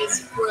soccer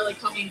is really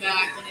coming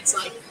back, and it's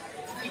like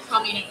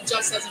becoming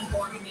just as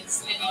important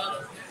as any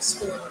other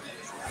sport.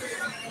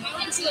 I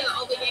went to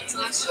all the games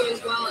last year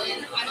as well,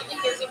 and I don't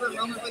think there's ever a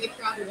moment where the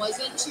crowd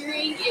wasn't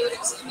cheering. It was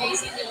just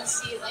amazing to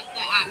see like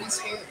the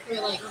atmosphere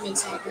for like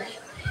women's soccer.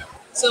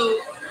 So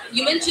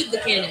you mentioned the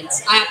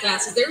Cannons. I have to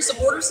ask, is there a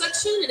supporter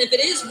section? And if it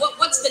is,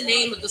 what's the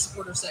name of the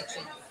supporter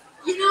section?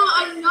 You know,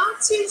 I'm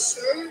not too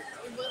sure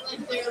what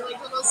like their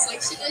like little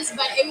section is,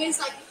 but it was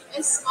like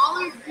a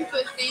smaller group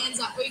of fans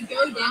that would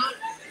go down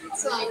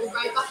to like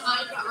right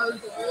behind our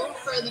goal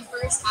for the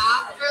first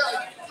half, or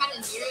like kind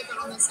of near it but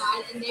on the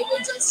side, and they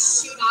would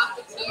just shoot out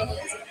the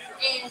cannons.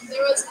 And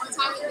there was one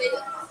time when they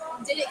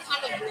did it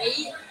kind of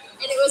late,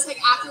 and it was like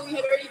after we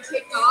had already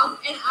kicked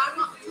off, and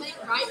I'm playing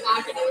right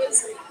back, and it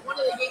was one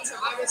of the games where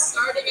I was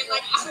starting, and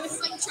like I was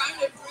like trying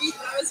to breathe,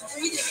 and I was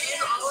breathing in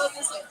all of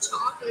this like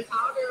chalk or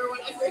powder or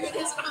whatever it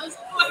is, and I was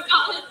like, oh my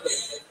god.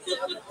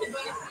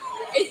 But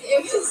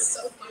it was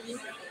so funny.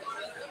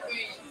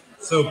 Great.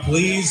 So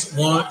please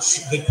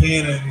launch the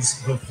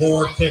cannons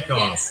before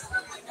kickoff. Yes.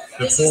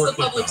 This is the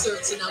public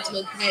service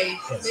announcement. Hey,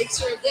 make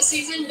sure this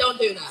season, don't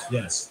do that.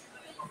 Yes.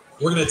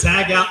 We're going to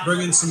tag out,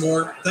 bring in some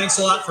more. Thanks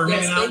a lot for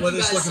hanging out with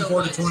us. Looking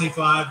forward to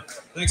 25.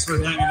 Thanks for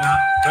hanging out.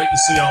 Great to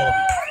see all of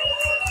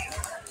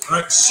you.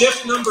 All right,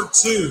 shift number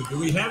 2. Do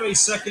we have a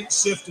second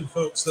shift of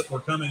folks that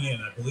were coming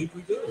in? I believe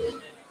we do.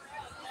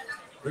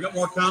 We got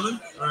more coming?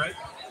 All right.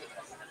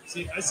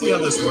 See, I see how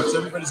this works.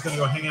 Everybody's going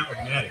to go hang out with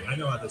Maddie. I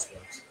know how this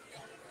works.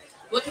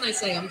 What can I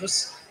say? I'm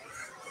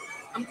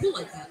cool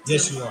like that.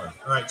 Yes, you are.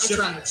 All right,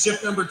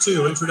 shift number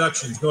 2,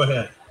 introductions. Go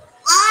ahead.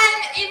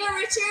 I'm Ayva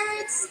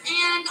Richards,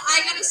 and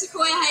I go to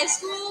Sequoia High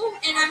School,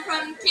 and I'm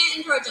from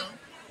Canton, Georgia.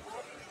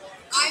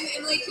 I'm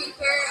Emily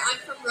Cooper. I'm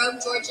from Rome,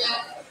 Georgia,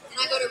 and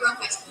I go to Rome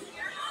High School.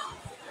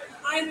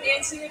 I'm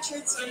Ansley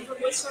Richards. I'm from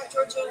Woodstock,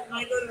 Georgia, and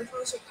I go to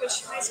Reformation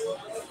Christian High School.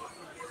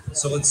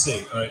 So let's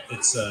see. All right,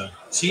 it's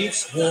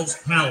Chiefs, Wolves,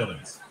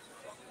 Paladins.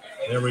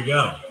 There we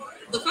go.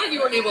 The fact you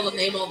weren't able to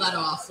name all that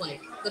off,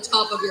 like, the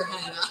top of your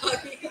head,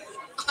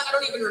 I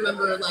don't even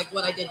remember, like,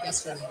 what I did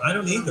yesterday. I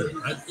don't either.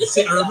 I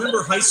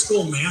remember high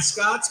school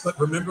mascots, but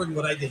remembering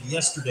what I did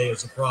yesterday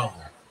is a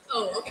problem.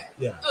 Oh, okay.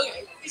 Yeah.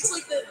 Okay. It's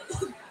like the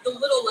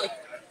little, like,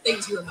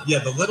 things you remember. Yeah,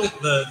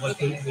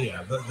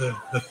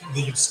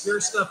 the obscure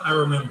stuff I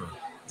remember.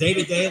 Day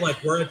to day, like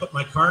where I put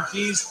my car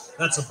keys,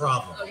 that's a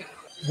problem. Okay.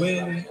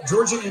 When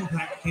Georgia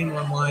Impact came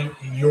online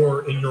in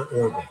your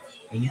orbit,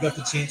 and you got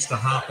the chance to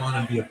hop on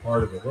and be a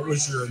part of it, what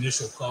was your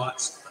initial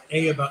thoughts,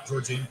 A, about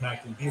Georgia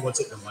Impact, and B, what's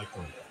it been like for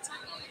you?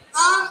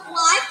 Well,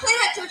 I've played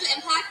at Georgia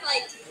Impact,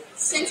 like,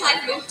 since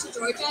I've moved to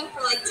Georgia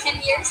for, like, 10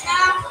 years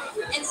now.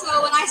 And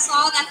so when I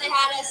saw that they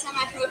had a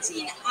semi-pro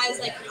team, I was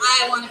like,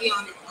 I want to be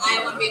on it.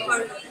 I want to be a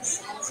part of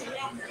this. So,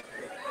 yeah.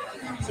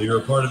 So you're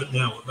a part of it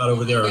now, about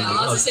over there. Yeah,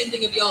 that's the same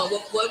thing of y'all.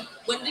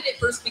 When did it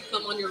first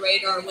become on your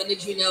radar? When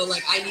did you know,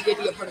 like, I need to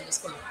be a part of this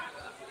club?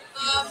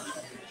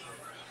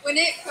 When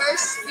it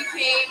first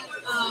became,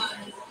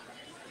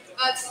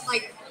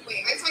 wait,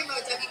 are you talking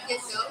about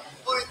WPSL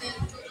or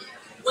the...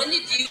 When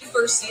did you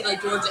first see,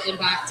 like, Georgia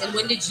Impact, and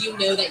when did you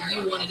know that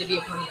you wanted to be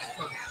a part of that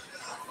club?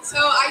 So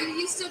I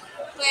used to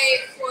play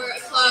for a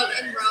club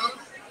in Rome,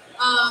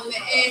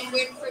 and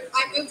when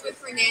I moved with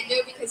Fernando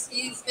because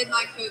he's been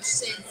my coach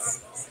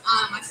since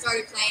I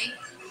started playing.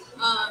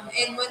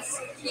 And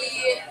once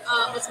he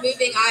was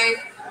moving, I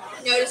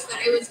noticed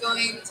that it was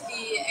going to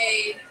be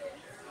a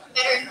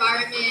better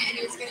environment, and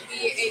it was going to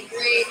be a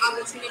great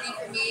opportunity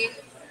for me.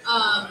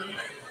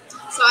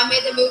 So I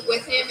made the move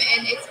with him,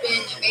 and it's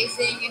been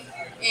amazing.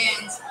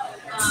 And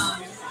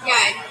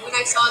when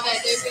I saw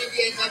that there's going to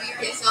be a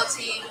WPSL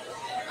team,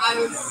 I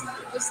was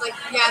just like,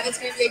 yeah, that's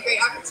going to be a great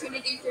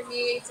opportunity for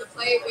me to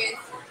play with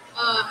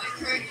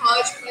current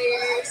college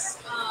players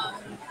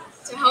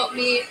to help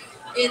me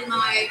in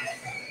my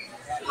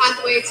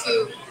pathway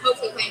to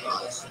hopefully play in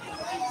college.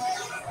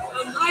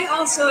 I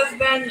also have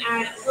been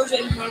at Georgia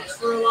Impact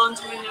for a long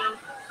time now,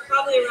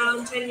 probably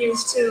around 10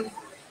 years too.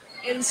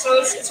 And so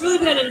it's really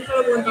been an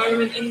incredible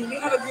environment, and we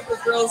have a group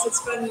of girls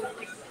that's been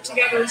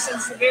together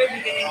since the very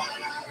beginning.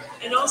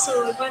 And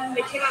also, when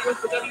they came out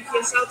with the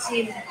WPSL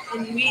team,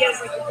 and we as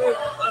like a group,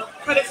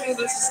 quite a few of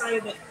us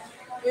decided that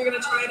we were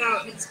going to try it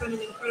out, and it's been an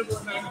incredible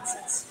environment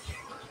since.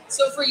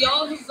 So for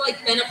y'all who've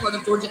like been a part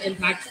of Georgia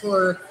Impact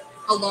for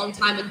a long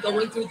time and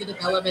going through the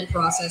development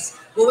process,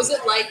 what was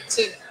it like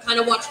to kind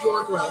of watch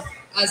your growth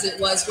as it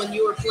was when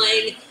you were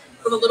playing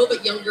from a little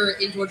bit younger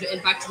in Georgia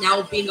Impact,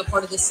 now being a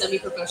part of this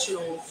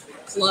semi-professional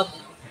club?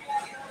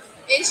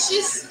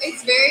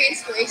 It's very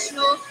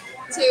inspirational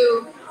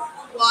to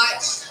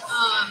watch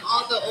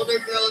all the older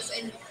girls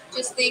and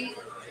just think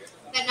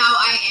that now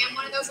I am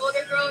one of those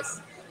older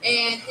girls,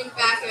 and think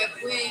back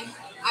at when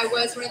I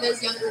was one of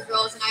those younger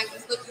girls and I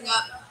was looking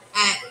up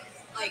at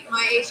like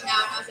my age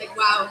now, and I was like,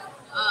 wow,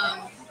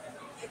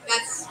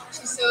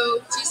 she's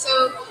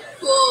so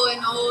cool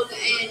and old,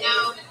 and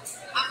now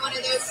I'm one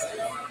of those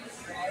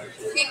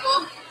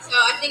people So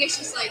I think it's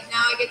just like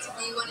now I get to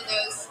be one of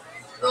those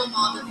role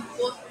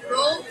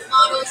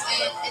models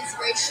and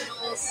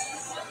inspirational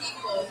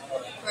people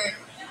for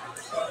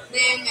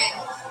them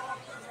and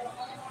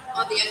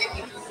all the other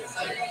people.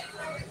 So.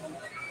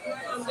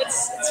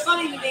 It's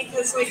funny to me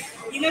because like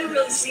you never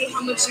really see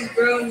how much you've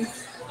grown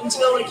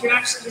until like you're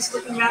actually just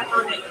looking back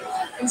on it.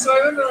 And so I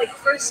remember like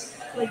first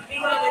like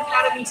being on an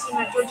academy team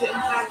at Georgia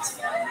Impact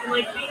and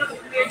like being on the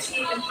premier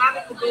team and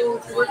having the goal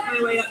to work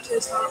my way up to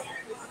the top.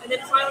 And then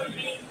finally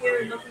being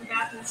here and looking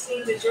back and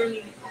seeing the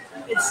journey,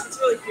 it's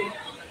really cool.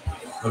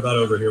 What about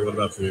over here? What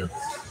about for you?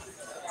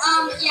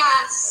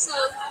 Yeah, so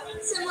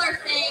similar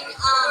thing.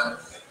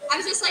 I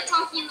was just like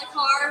talking in the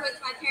car with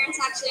my parents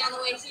actually on the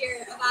way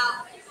here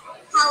about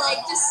how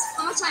like just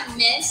how much I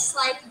miss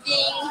like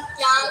being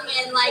young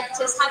and like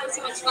just having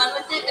so much fun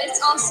with it. But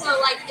it's also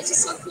like it's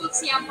just so cool to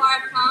see how far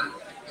I've come.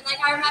 And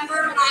like I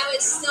remember when I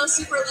was still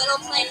super little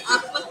playing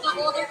up with the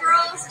older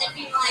girls and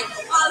being like,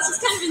 wow, this is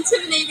kind of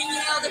intimidating,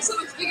 you know, they're so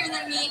much bigger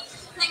than me,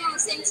 playing on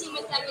the same team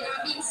with them, you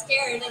know, being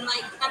scared. And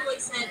like Emily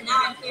said,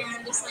 now I'm here and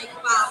I'm just like,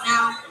 wow,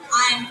 now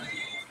I'm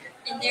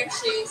in their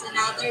shoes and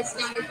now there's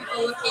younger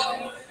people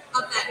looking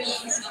up at me.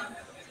 So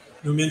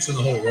You mentioned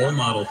the whole role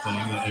model thing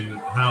and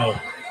how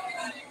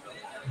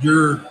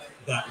you're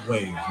that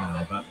way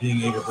now about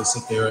being able to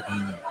sit there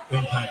and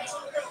impact,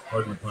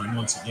 pardon the pun,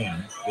 once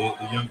again,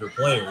 the younger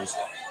players.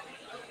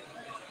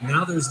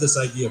 Now there's this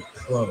idea of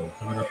pro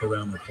coming up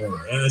around the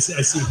corner. And I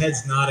see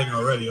heads nodding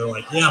already. They're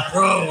like, yeah,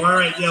 pro. All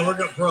right, yeah, we're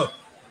going pro.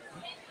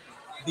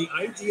 The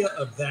idea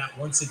of that,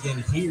 once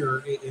again,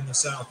 here in the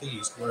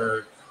Southeast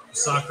where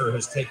soccer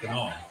has taken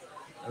off,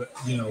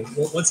 you know,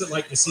 what's it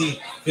like to see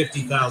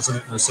 50,000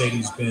 at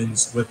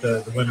Mercedes-Benz with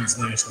the women's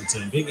national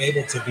team, being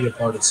able to be a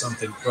part of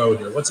something pro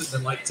here? What's it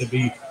been like to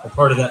be a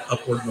part of that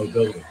upward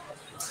mobility?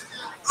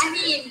 I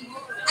mean,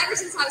 ever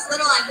since I was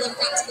little, I've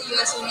looked up to the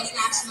U.S. women's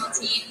national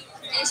team.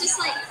 And it's just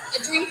like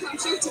a dream come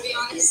true, to be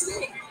honest.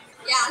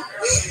 Yeah.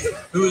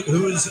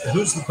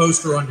 Who's the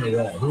poster on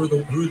your wall? Who are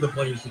the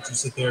players that you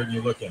sit there and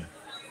you look at?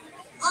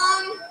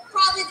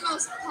 Probably the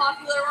most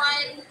popular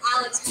one,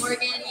 Alex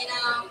Morgan. You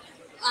know.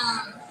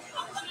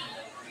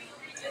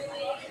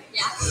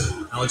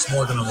 Yeah. Alex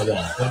Morgan on the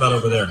wall. What about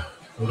over there?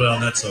 What about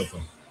on that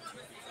sofa?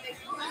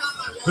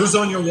 Who's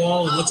on your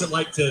wall, and what's it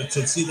like to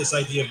see this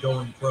idea of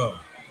going pro? Well,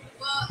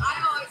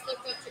 I always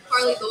looked up to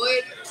Carly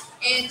Lloyd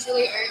and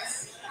Julie Ertz.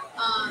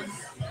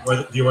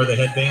 Do you wear the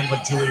headband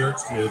like Julie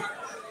Ertz did?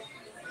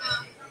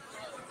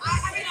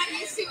 I mean, I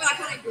used to, but I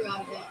kind of grew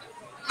out of it.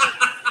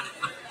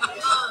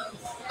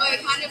 But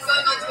kind of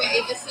going on to what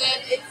Ayva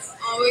said, it's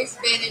always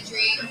been a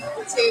dream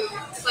to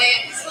play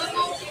at this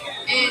level,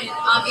 and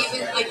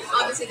even like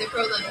obviously the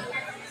pro level.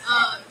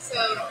 So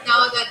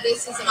now that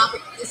this has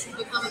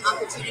become an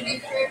opportunity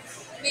for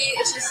me,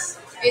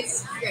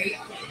 it's great,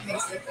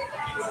 amazing.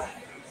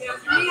 Yeah,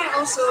 for me, I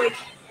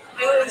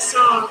always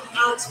saw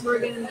Alex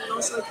Morgan and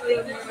also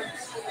Cleo Morgan.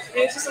 And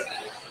it was just like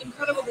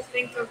incredible to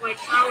think of like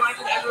how I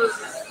could ever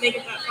make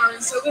it that far.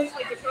 And so with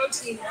like the pro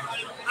team,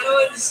 I'd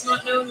always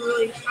not known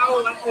really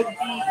how I could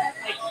be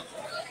like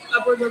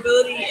upward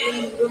mobility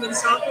in women's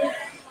soccer.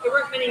 There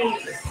weren't many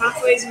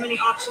pathways and many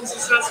options,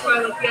 and so that's why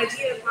like the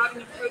idea of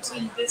having a pro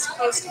team this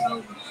close to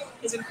home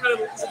is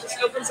incredible because it just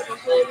opens up a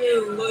whole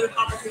new load of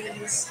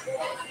opportunities.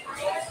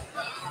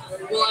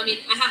 Well, I mean,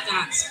 I have to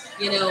ask,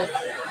 you know,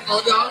 all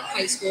of y'all in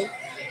high school,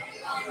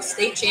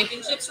 state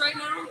championships right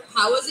now.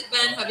 How has it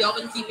been? Have y'all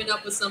been keeping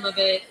up with some of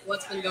it?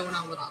 What's been going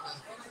on with all that?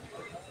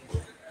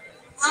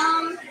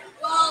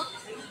 Well,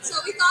 so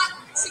we thought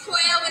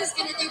Sequoia was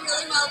going to do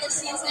really well this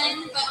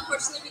season, but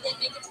unfortunately we didn't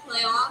make it to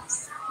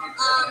playoffs.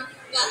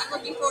 But I'm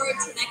looking forward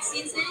to next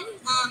season,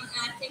 and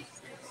I think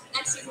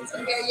next season's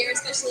going to be our year,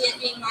 especially it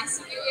being my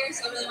senior year,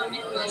 so I really want to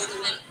make the most of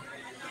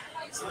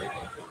it.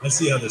 Let's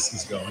see how this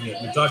is going.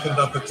 You're talking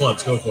about the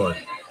clubs. Go for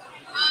it.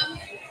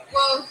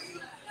 Well,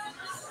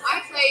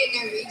 I play in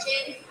their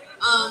region,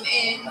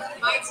 and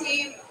my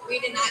team, we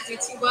did not do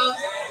too well.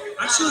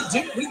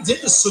 Actually, we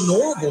did the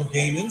Sonorable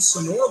game in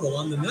Sonorable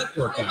on the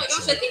network. Oh my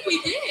gosh, I think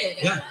we did.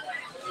 Yeah.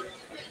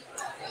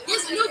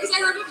 Yes, I know, because I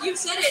remember you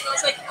said it, and I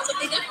was like,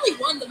 they definitely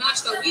won the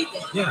match that we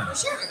did. Yeah. For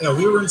sure. Yeah,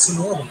 we were in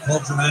Sonorable,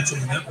 called your match on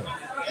the network.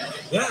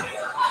 Yeah.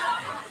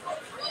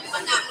 We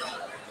won that one.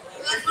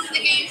 So that's one of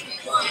the games we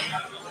won.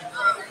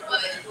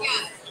 But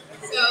yeah,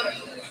 so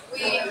we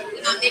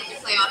did not make the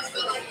playoffs.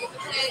 But like you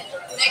said,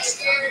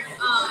 next year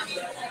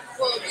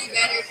will be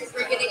better because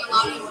we're getting a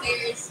lot of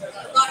players, a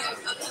lot of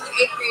upcoming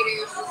 8th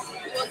graders who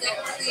will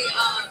definitely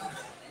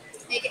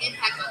make an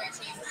impact on our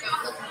team. So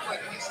I'm looking forward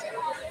to next year.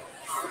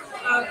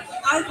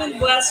 I've been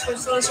blessed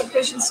with Fellowship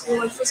Christian School.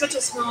 Like for such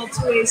a small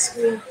 2A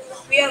school,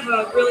 we have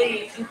a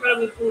really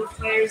incredible pool of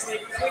players.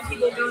 Like 3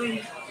 people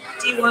going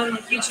D1,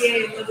 like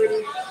UGA and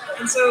Liberty.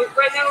 And so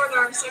right now we're in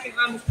our second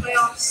round of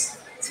playoffs.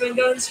 It's been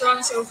going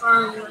strong so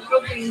far, and we're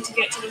hoping to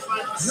get to the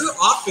finals. Your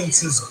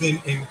offense has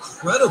been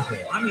incredible.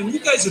 I mean, you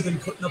guys have been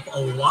putting up a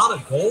lot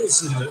of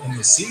goals in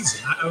the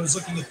season. I was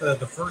looking at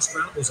the first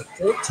round. Was it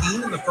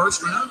 14 in the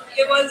first round?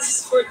 It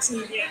was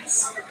 14,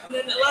 yes. And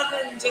then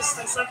 11 just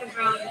the second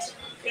round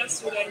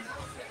yesterday.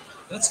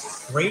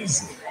 That's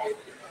crazy.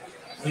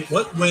 I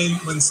mean,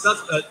 when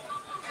stuff?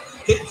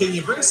 Can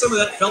you bring some of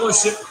that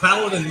fellowship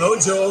palette and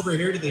mojo over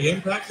here to the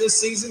Impact this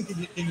season?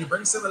 Can you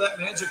bring some of that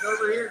magic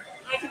over here?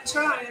 I can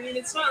try. I mean,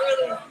 it's not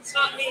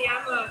me.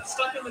 I'm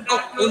stuck in the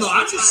back. Oh no,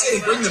 I'm just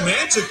saying, bring the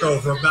magic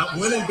over about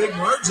winning big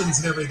margins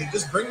and everything.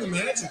 Just bring the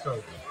magic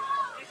over.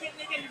 I can't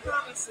make any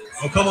promises.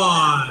 Oh, come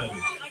on. I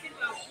can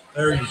help.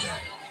 There you go.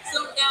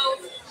 So now,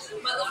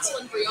 my last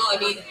one for y'all. I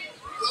mean,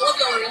 all of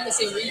y'all are in the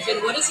same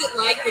region. What is it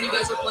like when you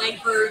guys are playing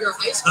for your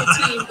high school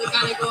team to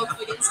kind of go up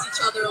against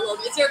each other a little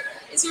bit?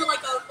 Is there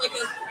like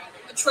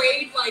a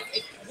trade, like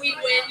if we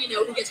win,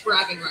 who gets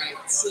bragging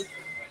rights?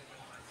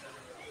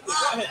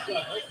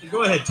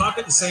 Go ahead. Talk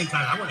at the same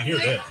time. I want to hear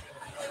this.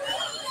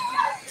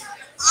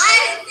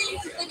 I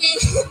think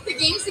the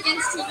games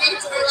against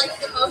teammates are like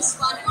the most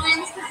fun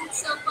ones because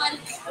it's so fun.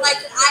 Like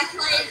I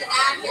play in the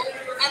back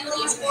and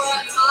Emily's more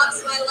up top,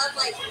 so I love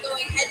like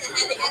going head to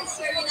head against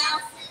her, And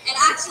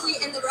actually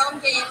in the Rome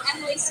game,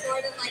 Emily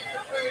scored in like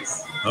the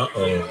first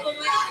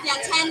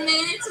 10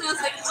 minutes, and I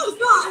was like, oh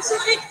gosh,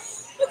 like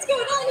what's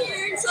going on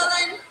here? And so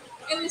then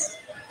it was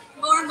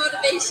more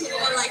motivation,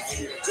 like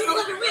don't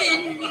let her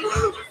win,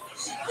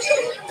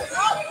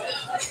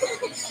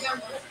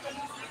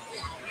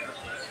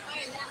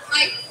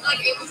 Like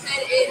Ayva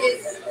said,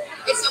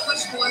 it's so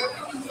much more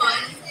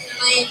fun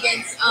playing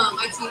against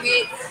my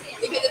teammates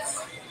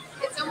because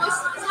it's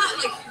not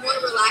like more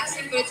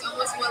relaxing, but it's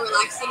almost more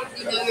relaxing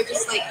if you're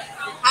just like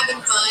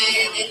having fun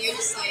and you're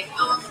just like,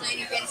 oh, I'm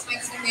playing against my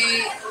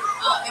teammate,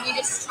 and you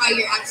just try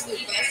your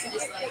absolute best and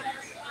just like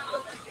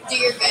do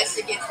your best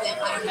against them.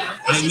 I don't know.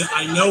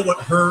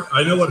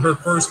 I know what her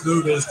first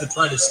move is to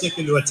try to stick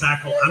into a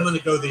tackle. I'm going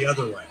to go the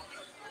other way.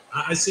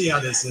 I see how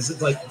this is.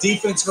 It's like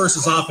defense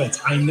versus offense.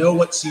 I know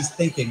what she's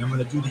thinking. I'm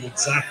going to do the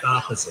exact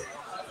opposite.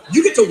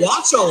 You get to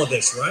watch all of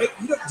this, right?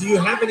 Do you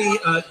have any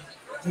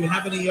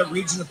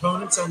region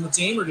opponents on the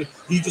team, or do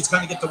you just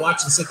kind of get to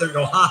watch and sit there and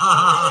go, ha, ha,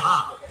 ha, ha,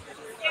 ha?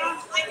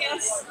 Yeah, I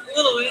guess. A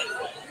little bit.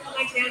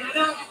 I can. I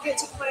don't get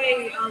to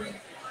play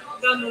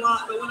them a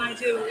lot, but when I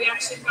do, we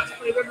actually got to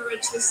play River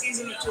Ridge this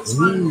season, which was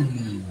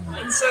fun.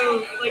 And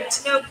so, like,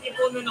 to know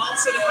people and then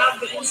also to have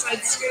the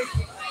inside scoop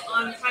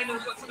on kind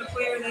of what kind of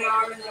player they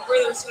are and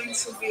where their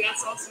strengths would be,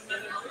 that's also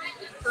another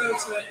pro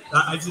to it.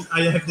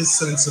 I have this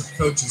sense of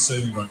coaches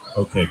saying,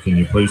 okay, can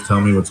you please tell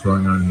me what's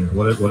going on here?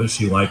 What is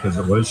she like?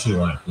 What is she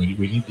like? We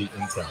need the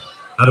intel.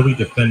 How do we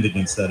defend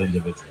against that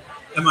individual?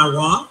 Am I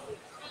wrong?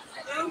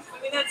 No,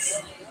 I mean,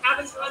 that's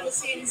happens behind the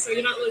scenes, so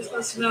you're not really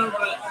supposed to know,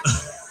 but...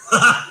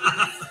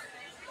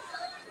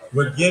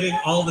 We're getting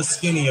all the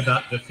skinny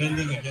about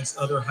defending against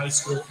other high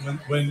school.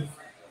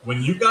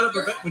 When you got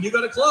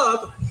a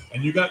club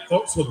and you got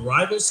folks with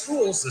rival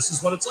schools, this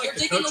is what it's like.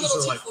 The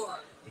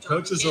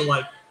coaches are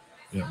like,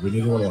 we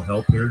need a little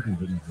help here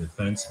in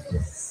defense.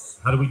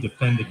 How do we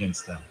defend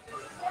against that?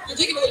 You're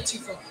taking a little too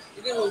far.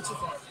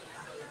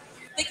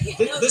 They can't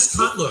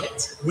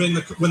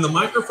look, when the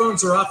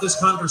microphones are off, this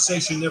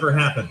conversation never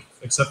happened,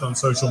 except on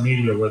social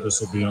media, where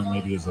this will be on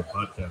maybe as a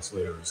podcast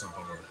later or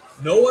something.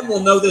 No one will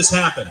know this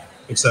happened,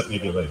 except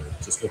maybe later.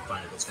 Just we'll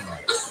find out what's going on.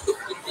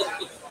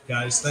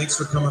 Guys, thanks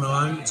for coming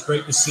on. It's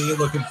great to see you.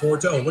 Looking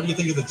forward to. What do you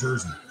think of the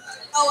jersey?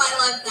 Oh, I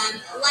love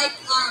them. Like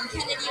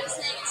Kennedy was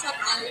saying and stuff,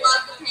 I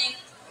love the pink.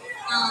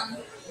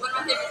 One of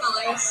my favorite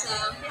colors. So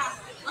yeah,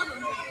 love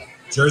them.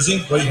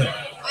 Jersey, what do you think? I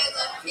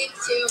love pink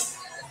too.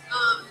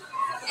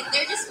 And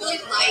they're just really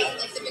light.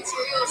 Like the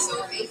material is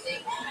so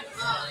amazing.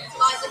 It's a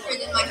lot different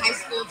than my high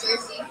school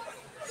jersey,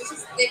 which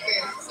is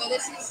thicker. So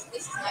this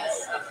is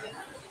nice.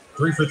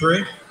 3 for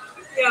 3.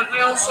 Yeah,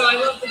 I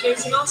love the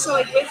jersey, and also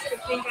like with the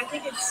pink, I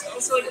think it's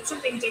also like it's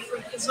something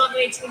different because not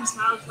many teams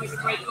have like a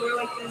bright color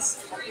like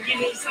this. Like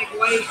usually it's like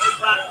white or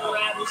black or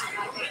red or something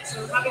like that.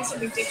 So having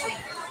something different,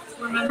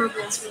 more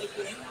memorable is really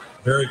cool.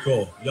 Very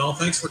cool, y'all.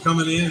 Thanks for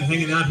coming in and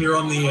hanging out here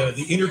on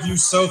the interview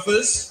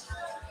sofas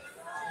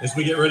as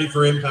we get ready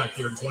for Impact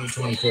here in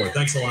 2024.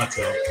 Thanks a lot,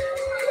 y'all.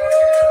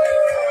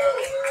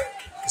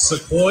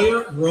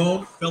 Sequoia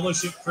Rome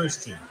Fellowship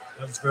Christian.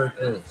 That was very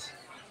cool.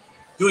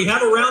 Do we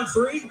have a round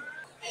 3?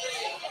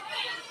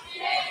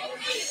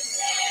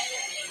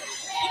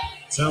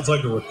 Sounds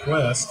like a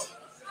request.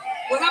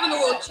 We're having a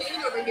little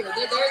chain over here.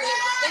 They want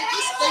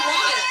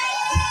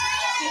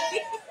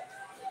it.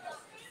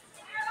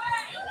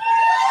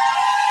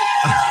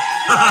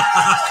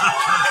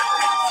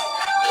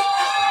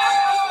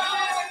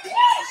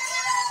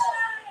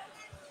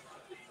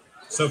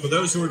 So for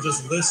those who are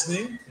just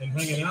listening and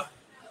hanging out,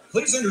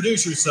 please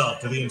introduce yourself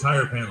to the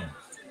entire panel.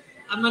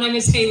 My name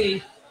is Hayle.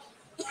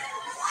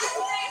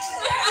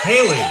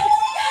 Hayle.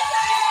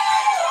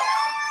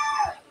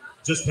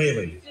 Just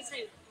Hayle. Just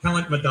Hayle. Kind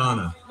of like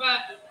Madonna. But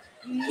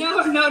no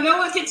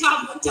one can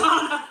top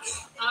Madonna.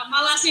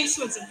 My last name's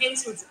Swinson. Hayle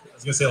Swinson. I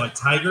was gonna say like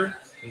Tiger.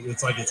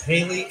 It's like it's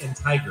Hayle and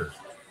Tiger.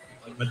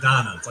 Like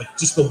Madonna. It's like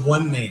just the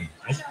one name.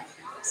 I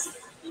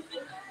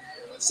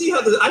see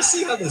how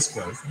this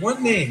goes.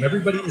 One name.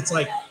 Everybody. It's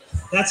like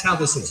that's how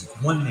this is.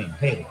 One name.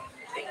 Hayle.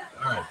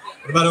 All right.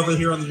 What about over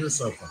here on your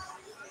sofa?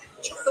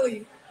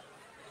 Charlee.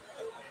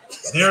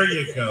 There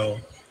you go.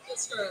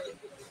 That's Charlie.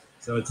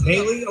 So it's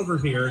Hayle over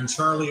here and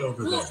Charlie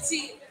over Well, there.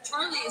 see,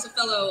 Charlie is a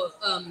fellow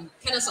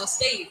Kennesaw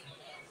State.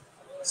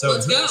 So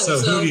let's go. So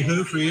hootie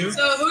hoo for you?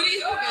 So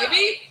hootie hoo,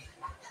 baby.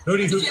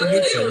 Hootie hoo for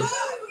you, sir.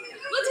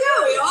 Let's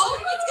go, y'all.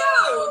 Let's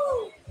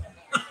go.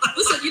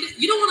 Listen,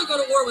 you don't want to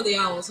go to war with the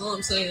Owls. All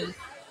I'm saying.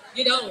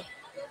 You don't.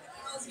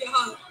 Owls get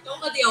hot.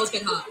 Don't let the Owls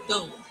get hot.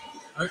 Don't.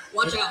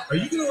 Watch out. Are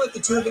you going to let the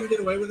two of them get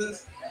away with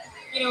this?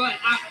 You know what?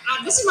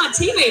 This is my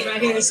teammate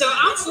right here, so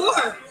I'm for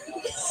her.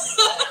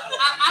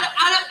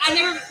 I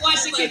never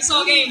watched the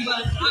Kennesaw game,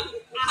 but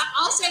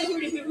I'll say who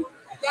to who.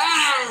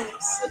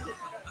 Yes.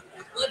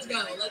 Let's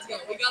go. Let's go.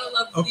 We gotta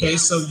love. Okay,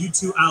 so you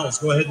two Owls,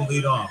 go ahead and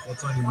lead off.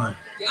 What's on your mind?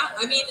 Yeah,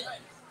 I mean,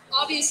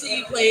 obviously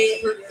you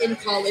play in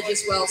college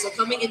as well. So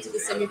coming into the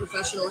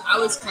semi-professional,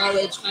 how has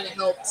college kind of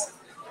helped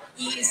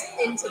ease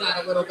into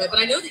that a little bit? But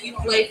I know that you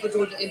played for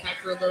Georgia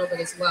Impact for a little bit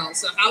as well.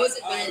 So how has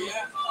it been,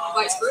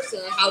 vice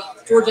versa? How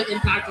Georgia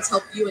Impact has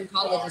helped you in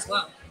college as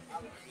well?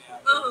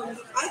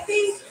 I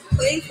think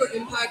playing for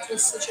Impact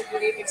was such a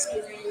great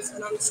experience,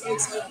 and I'm so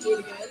excited to do it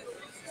again.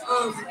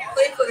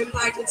 Playing for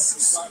Impact,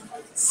 it's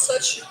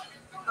such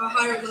a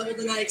higher level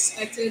than I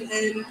expected,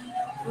 and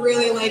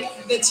really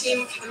like the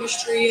team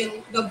chemistry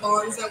and the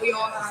bonds that we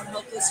all had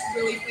helped us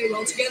really play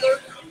well together.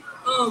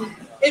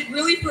 It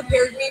really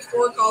prepared me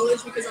for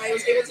college because I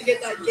was able to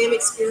get that game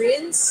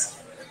experience,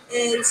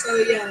 and so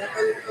yeah,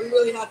 I'm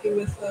really happy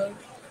with the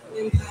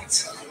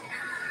Impact.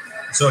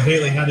 So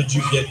Hayle, how did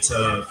you get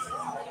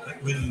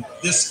when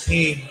this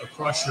came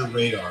across your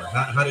radar?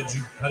 How did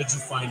you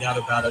find out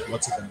about it?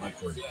 What's it been like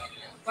for you?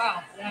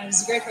 Wow, that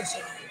is a great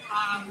question.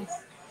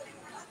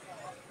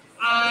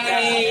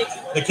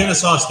 The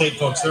Kennesaw State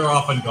folks, they're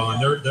off and gone.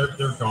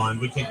 They're gone.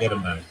 We can't get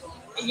them back.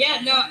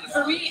 Yeah, no,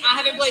 for me, I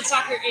haven't played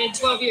soccer in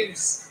 12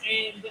 years,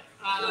 and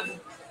I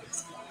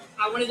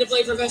wanted to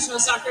play professional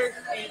soccer,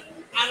 and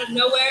out of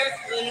nowhere,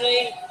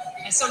 literally,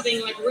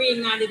 something like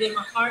reignited in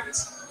my heart,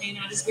 and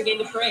I just began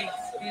to pray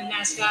and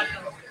ask God,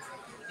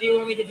 do you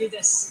want me to do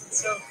this?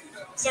 So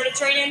started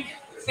training,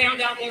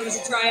 found out there was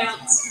a tryout,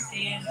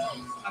 and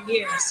I'm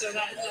here. So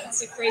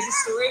that's a crazy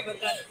story, but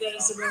that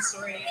is a real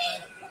story.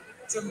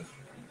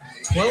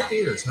 12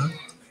 years, huh?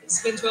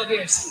 It's been 12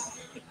 years.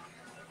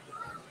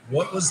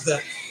 What was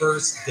that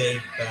first day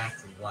back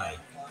like?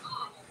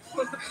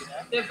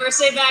 The first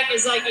day back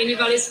is like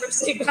anybody's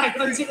first day back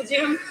onto the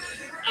gym.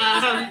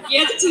 You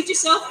have to teach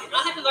yourself.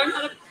 I had to learn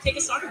how to kick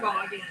a soccer ball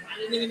again. I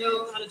didn't even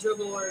know how to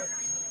dribble or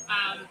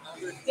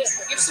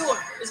you're sore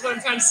is what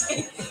I'm trying to say.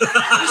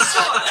 You're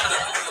sore.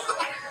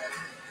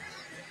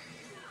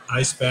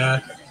 Ice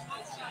bath.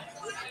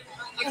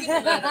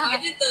 I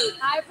did the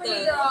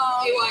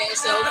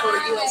AYSL for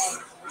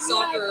U.S.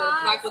 soccer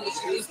back when the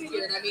Charlees were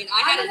here. And I mean,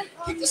 I hadn't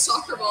kicked a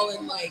soccer ball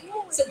in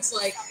since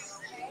I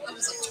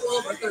was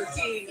 12 or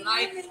 13. And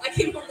I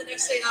came home the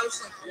next day and I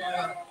was like, oh my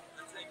God.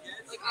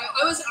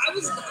 I was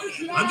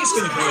I'm just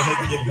going to go ahead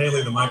and give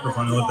Hayle the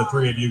microphone and let the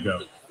three of you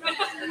go.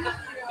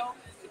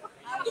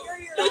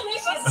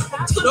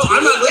 No,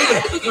 I'm not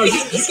leaving. No,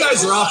 you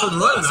guys are off and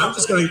running. I'm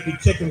just going to be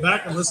kicking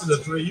back and listening to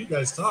the three of you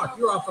guys talk.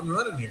 You're off and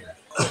running here.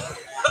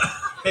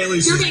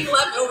 Hayle's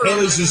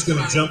just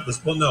going to jump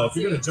this. Well, no, if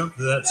you're going to jump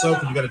to that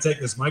sofa, you got to take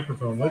this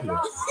microphone with you.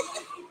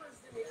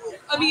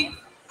 I mean,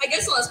 I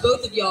guess I'll ask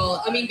both of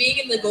y'all. I mean, being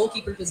in the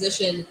goalkeeper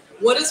position,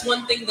 what is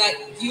one thing that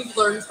you've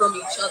learned from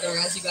each other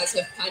as you guys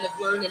have kind of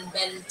learned and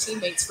been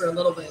teammates for a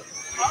little bit?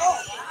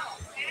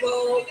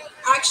 Well,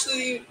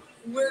 actually,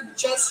 we're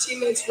just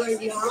teammates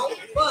right now,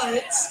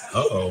 but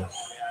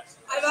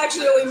I've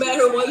actually only met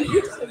her one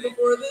time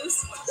before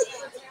this.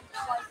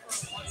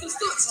 So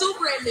still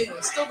brand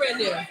new. Still brand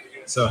new.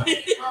 So,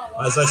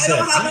 as I said,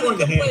 I'm going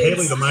to hand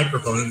Hayle the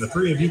microphone, and the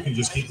three of you can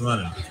just keep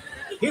running.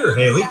 Here,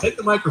 Hayle, take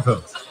the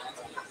microphone.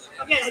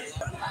 Okay.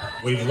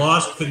 We've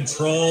lost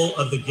control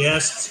of the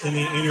guests in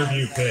the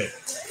interview pit.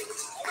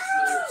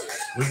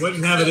 We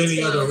wouldn't have it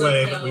any other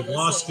way, but we've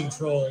lost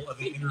control of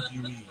the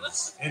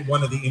interviewees and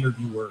one of the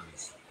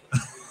interviewers.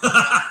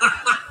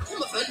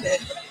 I'm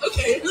offended.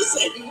 Okay,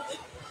 listen.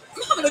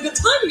 I'm having a good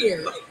time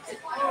here.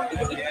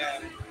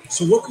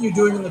 So what were you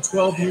doing in the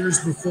 12 years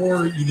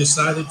before you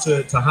decided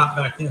to hop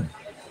back in?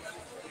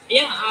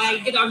 Yeah, I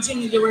get the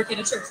opportunity to work at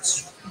a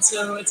church. And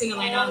so it's in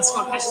Eleina. It's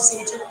called Passion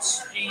City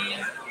Church.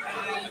 And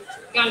I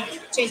got to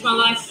change my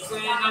life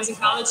when I was in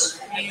college.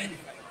 And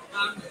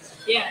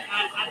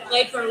I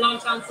played for a long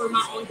time for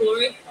my own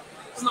glory,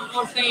 for my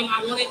own fame.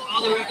 I wanted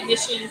all the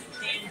recognition.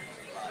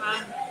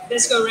 And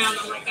this go around,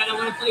 I'm like, God, I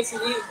want to play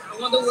for you. I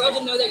want the world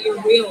to know that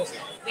you're real,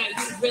 that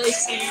you really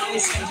stand on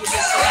this stage.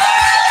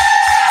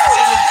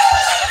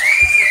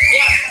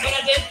 What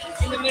I did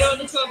in the middle of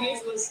the 12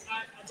 years was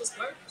I just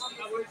worked.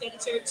 I worked at the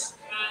church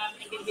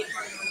and get to be a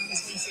part of the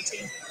women's ministry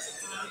team,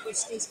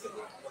 which these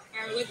people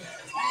are living.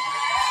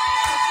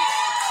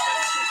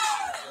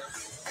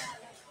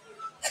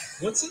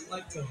 What's it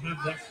like to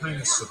have that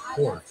kind of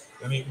support?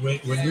 I mean,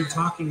 when you're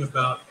talking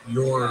about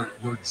your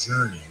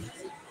journey,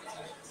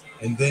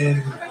 and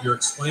then you're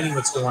explaining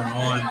what's going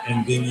on,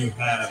 and then you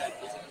have,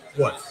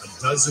 a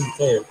dozen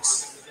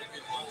folks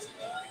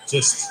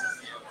just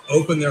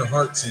open their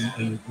hearts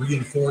and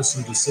reinforce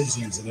your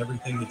decisions and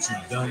everything that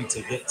you've done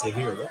to get to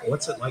here.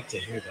 What's it like to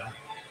hear that?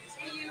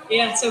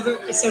 Yeah,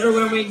 it's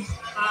overwhelming.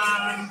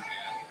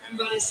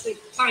 But it's the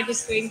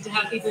kindest thing to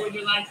have people in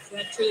your life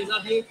that truly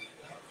love you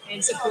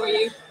and support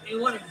you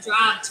and want to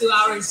drive 2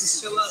 hours to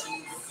show up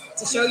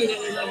to show you that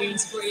they love you and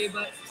support you.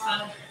 But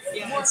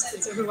yeah,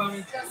 it's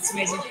overwhelming. It's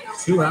amazing.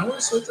 2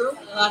 hours they drove?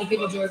 A lot of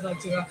people drove like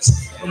 2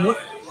 hours.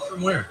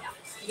 From where?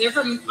 They're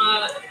from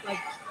like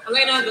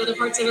Eleina, the other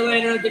parts of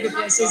Eleina, different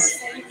places.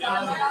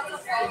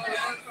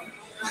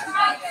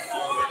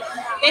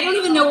 They don't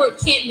even know where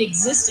Canton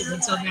existed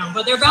until now,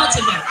 but they're about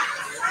to know.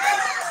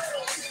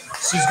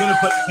 She's going to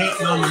put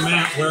Canton on the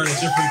map wearing a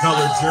different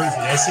colored jersey.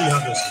 I see how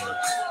this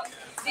works.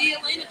 The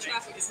Atlanta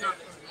traffic is not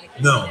fun.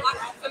 Like, No.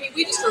 I mean,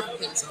 we just drove from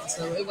Bernal,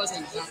 so it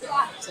wasn't that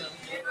bad. So.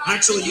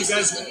 Actually, you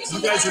guys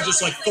are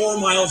just like 4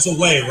 miles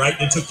away, right?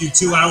 It took you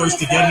 2 hours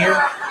to get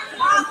here.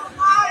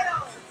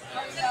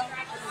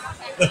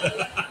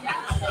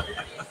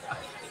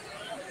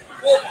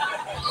 Well,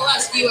 I'll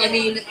ask you, I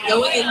mean,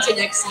 going into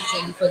next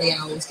season for the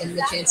Owls, getting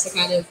the chance to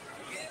kind of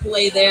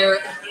play there,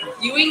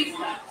 viewing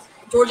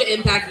Georgia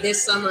Impact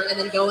this summer and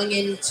then going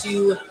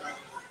into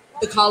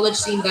the college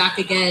scene back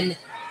again,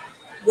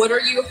 what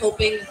are you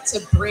hoping to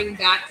bring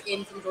back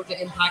in from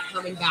Georgia Impact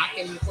coming back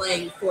and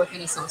playing for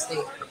Kennesaw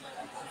State?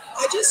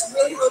 I just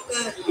really hope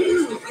that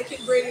I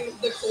can bring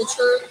the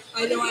culture.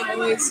 I know I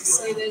always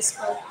say this,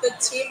 but the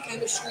team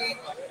chemistry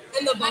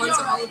and the bonds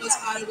that all of us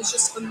had, it was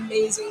just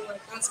amazing.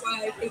 Like, that's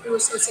why I think we were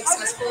so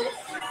successful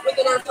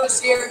within our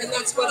first year, and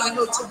that's what I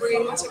hope to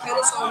bring to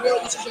Kennesaw,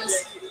 really, to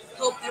just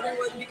help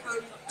everyone become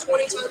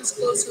 20 times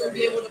closer and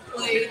be able to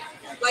play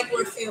like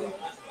we're family,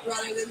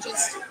 rather than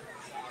just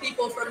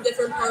people from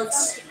different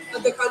parts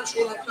of the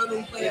country that come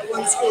and play at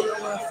one school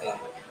or we're a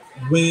family.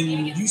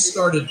 When you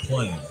started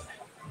playing,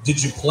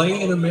 did you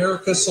play in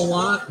Americus a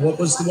lot? What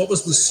was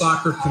the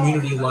soccer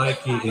community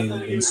like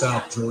in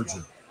South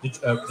Georgia?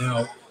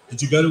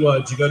 Did you go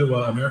to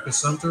Americus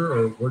Sumter,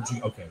 or where'd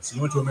you? Okay, so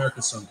you went to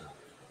Americus Sumter.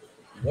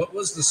 What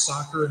was the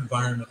soccer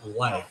environment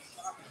like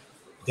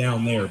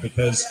down there?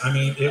 Because I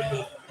mean,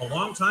 a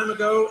long time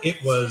ago,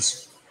 it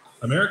was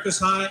Americus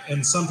High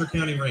and Sumter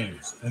County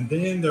Rams, and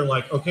then they're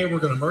like, okay, we're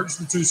going to merge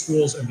the two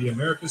schools and be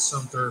Americus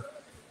Sumter,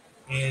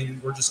 and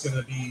we're just going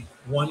to be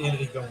one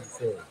entity going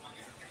forward.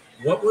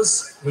 What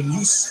was, when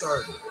you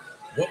started,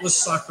 what was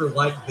soccer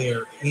like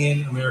there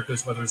in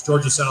Americus, whether it's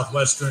Georgia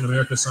Southwestern,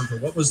 Americus Sumter?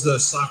 What was the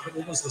soccer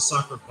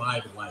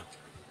vibe like?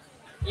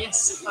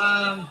 Yes, you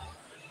want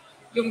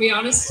to be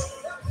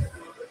honest,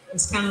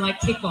 it's kind of like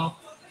kickball.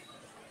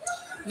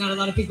 Not a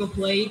lot of people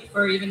played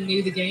or even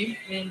knew the game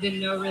and didn't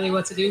know really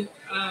what to do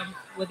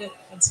with it.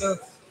 And so,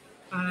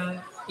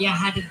 I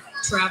had to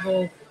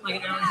travel like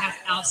an hour and a half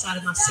outside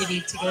of my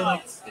city to go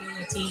like be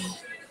on a team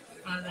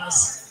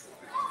that's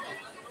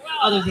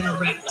other than a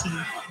rec team.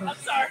 But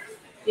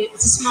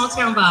it's a small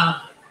town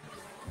vibe.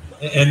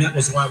 And that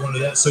was why I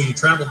wanted that. So you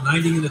traveled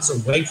 90 minutes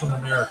away from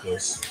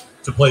Americus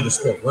to play the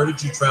sport. Where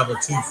did you travel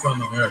to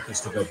from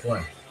Americus to go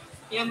play?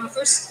 Yeah, my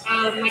first,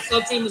 my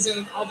club team was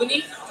in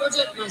Albany,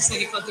 Georgia. My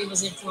second club team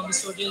was in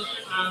Columbus, Georgia.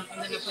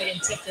 And then I played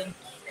in Tipton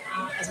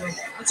as well.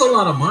 That's a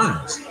lot of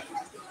miles.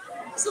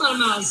 It's a lot of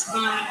miles.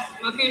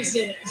 My parents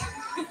did it.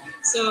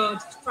 So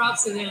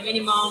props to them.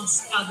 Any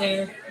moms out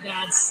there,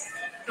 dads,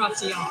 props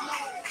to y'all.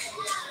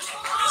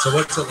 So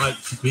what's it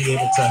like to be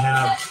able to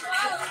have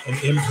an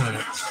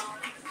impact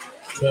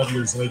 12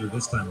 years later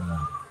this time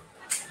around?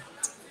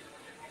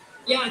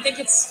 Yeah, I think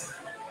it's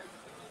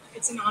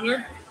an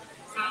honor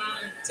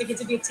to get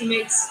to be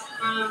teammates.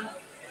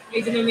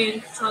 Even though me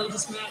and Charlie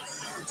just met,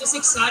 just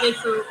excited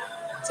to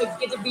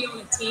get to be on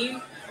a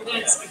team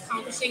that's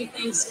accomplishing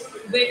things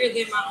bigger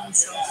than my own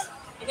self.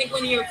 I think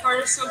when you're a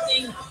part of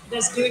something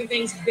that's doing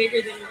things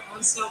bigger than your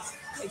own self,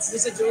 it's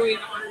just a joy and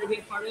an honor to be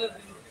a part of.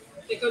 And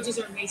the coaches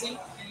are amazing,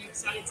 and I'm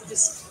excited to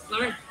just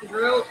learn,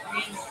 grow,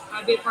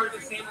 and be a part of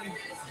a family.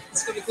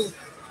 It's going to be cool.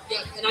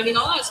 Yeah, and I mean,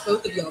 I'll ask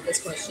both of y'all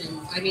this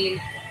question. I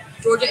mean,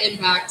 Georgia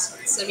Impact,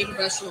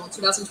 semi-professional,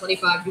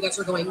 2025, you guys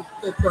are going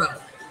full pro.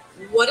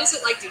 What is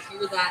it like to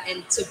hear that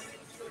and to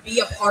be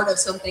a part of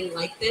something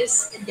like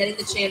this and getting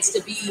the chance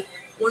to be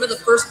one of the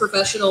first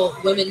professional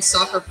women's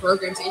soccer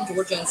programs in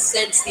Georgia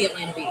since the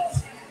Atlanta Beat?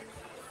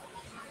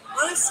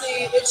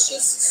 Honestly, it's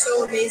just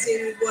so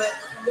amazing what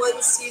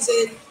one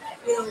season,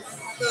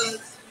 the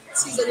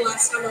season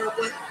last summer,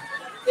 what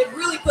it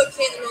really put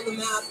Canton on the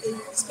map, and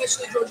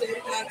especially Georgia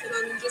Impact. And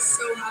I'm just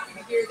so happy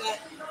to hear that,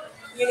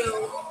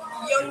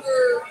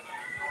 younger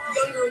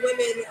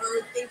women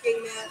are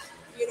thinking that,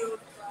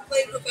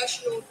 playing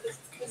professional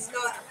is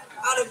not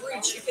out of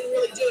reach. You can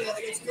really do it, and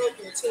it's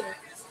local too.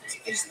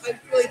 I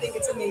really think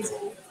it's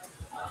amazing.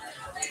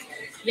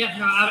 Yeah,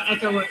 no, I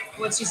echo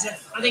what she said.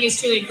 I think it's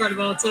truly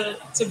incredible to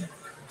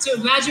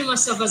imagine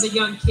myself as a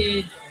young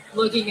kid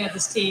looking at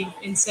this team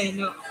and saying,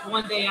 no,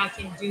 one day I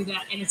can do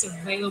that, and it's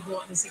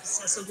available and it's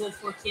accessible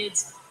for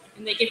kids,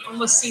 and they can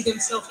almost see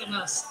themselves in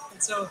us.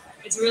 And so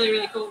it's really,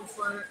 really cool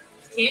for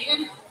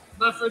Canton,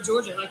 but for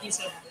Georgia, like you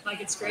said, like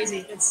it's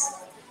crazy.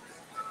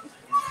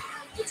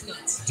 It's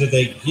nuts. Do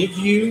they give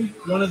you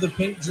one of the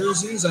pink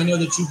jerseys? I know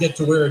that you get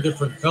to wear a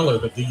different color,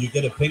 but do you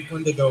get a pink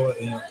one to go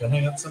to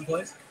hang up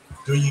someplace?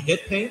 Do you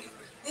get pink?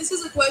 This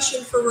is a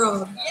question for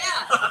Rob.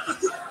 Yeah.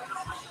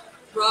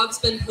 Rob's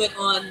been put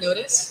on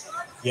notice.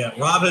 Yeah,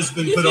 Rob has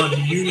been put on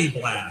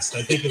Uniblast,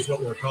 I think is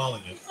what we're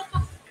calling it.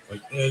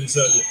 And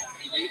so, yeah.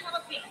 Do you have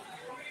a pink?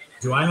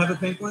 Do I have a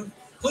pink one?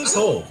 Please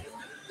hold.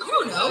 I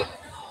don't know.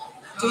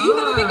 Do you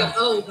have a pink one?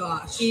 Oh,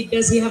 gosh.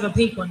 Does he have a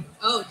pink one?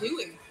 Oh, do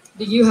we?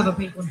 Do you have a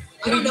pink one?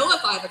 I don't know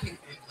if I have a pink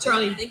one.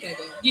 Charlie, I think I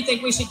do. You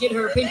think we should get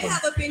her a pink If I one?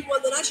 have a pink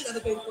one, then I should have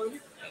a pink one.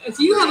 If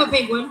you have a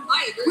pink one,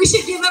 I agree. we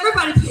should give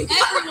everybody pink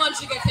ones. Everyone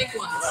should get pink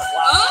ones.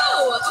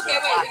 Oh, okay,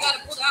 wait. We got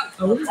it pulled out.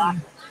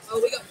 Oh,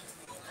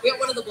 We got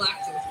one of the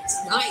black jerseys.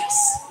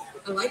 Nice.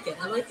 I like it.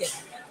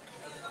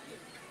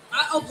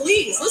 Oh,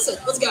 please,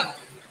 listen. Let's go.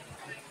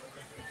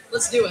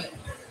 Let's do it.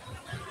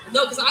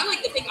 No, because I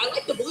like the pink. I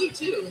like the blue,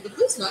 too. The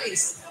blue's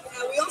nice.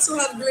 We also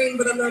have green,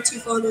 but I'm not too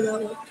fond of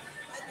that one.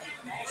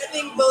 I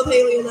think both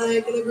Hayle and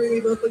I can agree we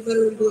both look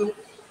better in blue.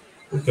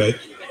 Okay.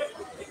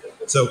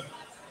 So,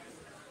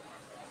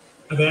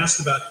 I've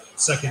asked about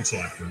second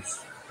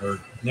chapters,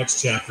 or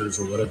next chapters,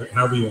 or whatever,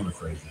 however you want to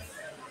phrase it.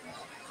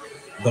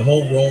 The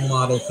whole role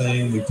model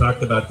thing, we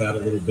talked about that a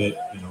little bit,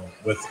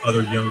 with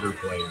other younger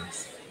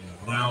players.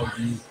 Now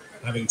you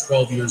having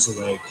 12 years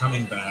away,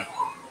 coming back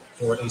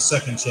for a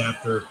second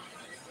chapter,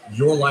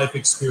 your life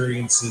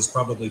experiences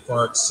probably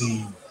far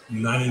exceed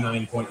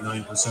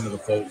 99.9% of the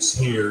folks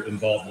here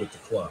involved with the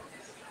club.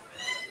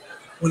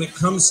 When it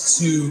comes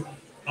to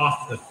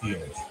off the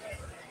field,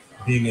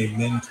 being a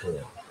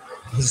mentor,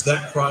 has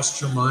that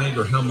crossed your mind,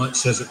 or how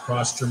much has it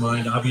crossed your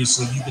mind?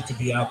 Obviously, you get to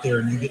be out there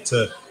and you get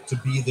to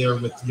be there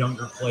with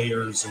younger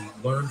players and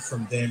learn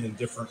from them in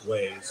different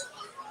ways.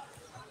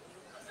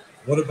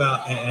 What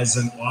about as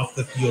an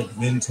off-the-field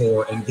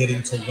mentor and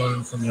getting to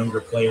learn from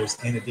younger players,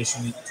 in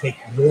addition to take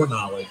your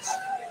knowledge,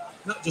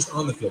 not just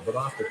on the field, but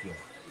off the field?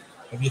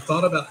 Have you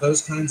thought about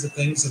those kinds of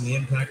things and the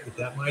impact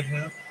that might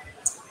have?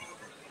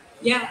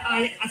 Yeah,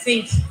 I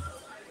think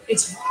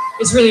it's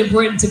really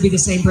important to be the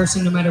same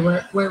person no matter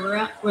where we're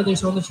at, whether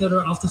it's on the field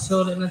or off the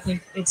field. And I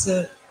think it's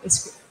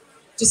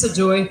just a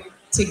joy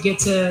to get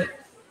to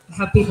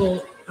have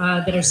people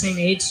that are same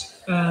age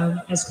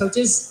as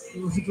coaches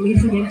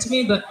leading into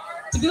me, but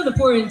to be able to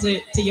pour into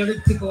younger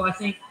people, I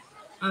think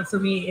for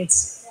me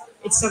it's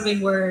something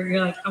where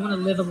you're like, I want to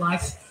live a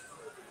life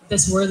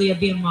that's worthy of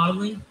being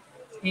modeling.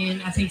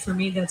 And I think for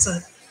me that's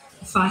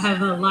if I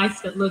have a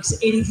life that looks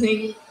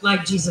anything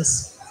like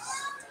Jesus,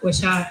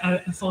 which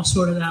I fall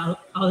short of that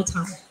all the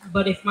time.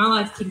 But if my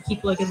life can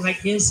keep looking like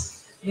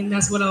his, then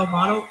that's what I'll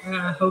model, and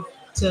I hope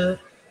to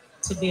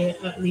be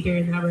a leader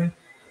in that way.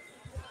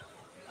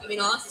 I mean,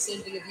 I'll ask the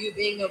same thing of you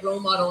being a role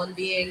model and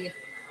being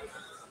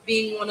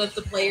one of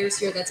the players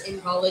here that's in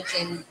college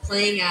and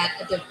playing at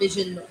a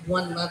Division I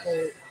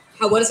level.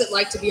 What is it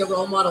like to be a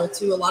role model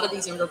to a lot of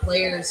these younger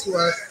players who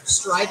are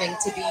striving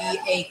to be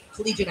a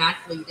collegiate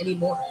athlete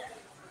anymore?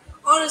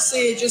 Honestly,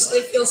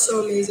 it feels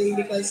so amazing,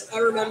 because I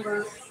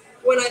remember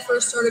when I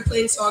first started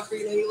playing soccer,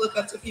 you look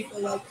up to people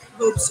like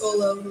Hope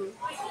Solo, who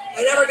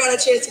I never got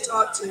a chance to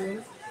talk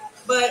to.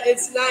 But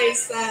it's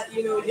nice that,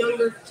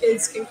 younger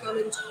kids can come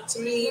and talk to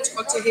me,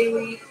 talk to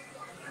Hayle,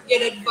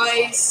 get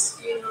advice,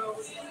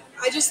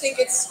 I just think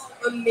it's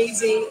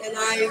amazing, and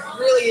I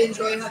really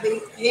enjoy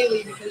having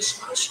Hayle, because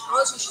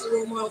honestly, she's a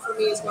role model for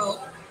me as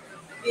well.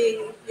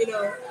 Being,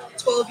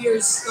 12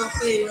 years not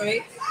playing,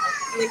 right?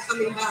 And then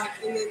coming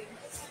back, and then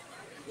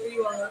here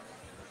you are,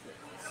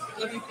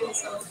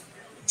 WPSL.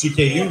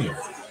 GK Union.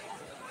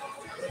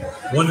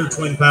 Wonder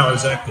Twin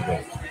Powers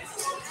activate. Both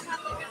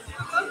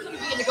of them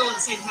need to go at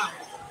the same time.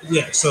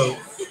 Yeah, so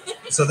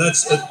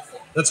that's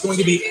going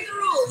to be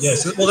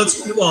yes.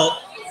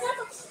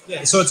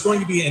 Yeah, so it's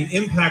going to be an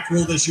impact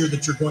rule this year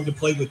that you're going to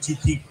play with two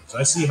keepers.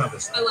 I see how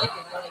this is. I like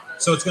it.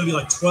 So it's going to be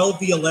like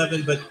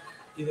 12v11, but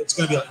it's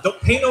going to be like, don't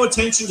pay no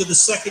attention to the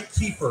second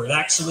keeper.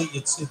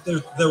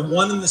 They're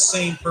one and the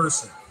same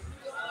person.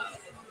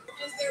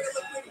 Just there to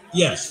look pretty.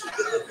 Yes.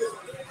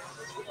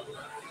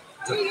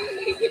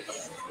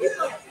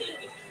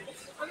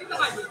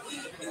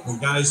 Well,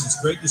 guys, it's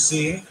great to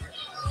see you.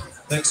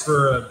 Thanks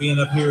for being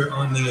up here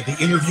on the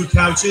interview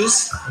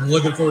couches. I'm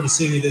looking forward to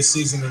seeing you this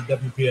season in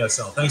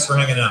WPSL. Thanks for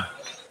hanging out.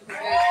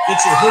 Get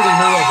your hootie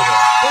hoo over there.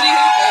 Hootie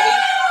hoo, baby.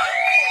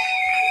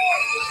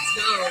 Let's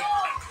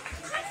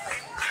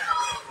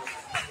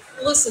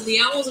go. Listen, the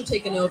Owls are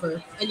taking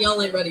over, and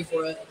y'all ain't ready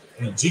for it.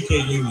 Yeah,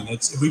 GK Union.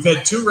 We've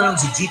had 2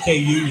 rounds of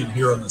GK Union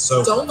here on the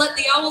sofa. Don't let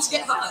the Owls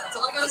get hot. That's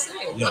all I gotta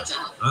say. Yeah. Watch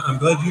out. I'm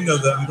glad you know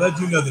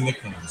the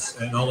nicknames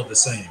and all of the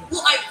sayings.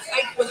 Well, I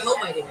would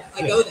hope I do.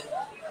 I go there.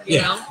 You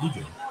know? You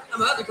do.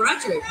 I'm about to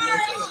graduate from there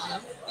too.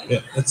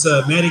 Yeah, it's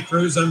Maddie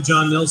Cruz. I'm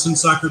John Nelson.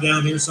 Soccer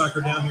Down Here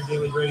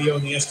Daily Radio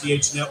on the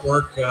SDH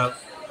Network.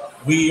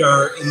 We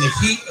are in the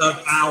heat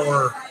of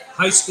our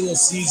high school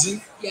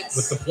season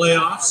with the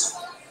playoffs,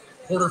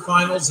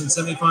 quarterfinals, and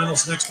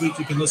semifinals next week.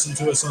 You can listen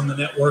to us on the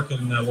network,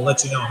 and we'll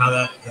let you know how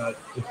that.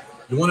 If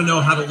you want to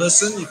know how to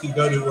listen, you can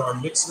go to our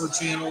Mixler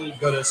channel. You can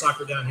go to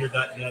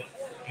soccerdownhere.net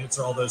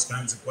answer all those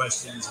kinds of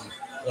questions. And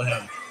we'll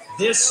have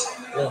this.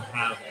 We'll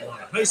have a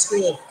lot of high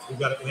school. We've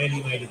got Atlanta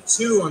United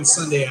 2 on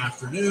Sunday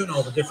afternoon,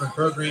 all the different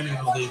programming,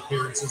 all the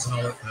appearances, and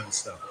all that kind of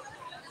stuff.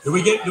 Do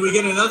we get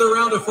another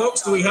round of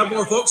folks? Do we have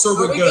more folks, or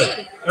we're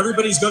good?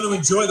 Everybody's going to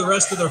enjoy the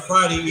rest of their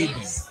Friday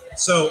evening.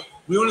 So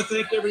we want to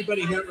thank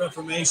everybody here at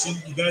Reformation.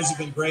 You guys have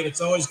been great. It's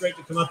always great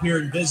to come up here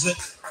and visit.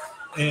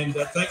 And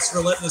thanks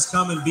for letting us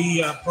come and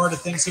be part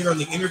of things here on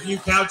the interview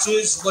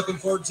couches. Looking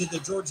forward to the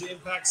Georgia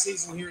Impact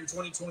season here in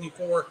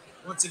 2024.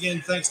 Once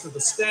again, thanks to the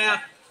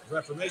staff,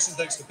 Reformation.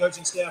 Thanks to the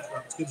coaching staff.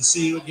 It's good to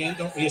see you again.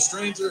 Don't be a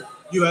stranger.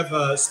 You have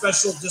a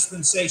special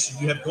dispensation.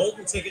 You have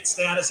golden ticket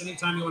status.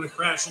 Anytime you want to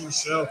crash in the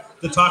show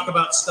to talk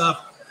about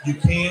stuff, you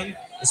can,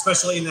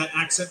 especially in that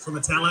accent from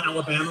Atala,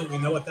 Alabama. We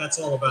know what that's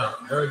all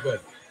about. Very good.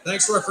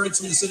 Thanks to our friends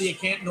from the city of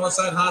Canton,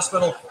 Northside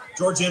Hospital,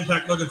 Georgia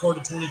Impact. Looking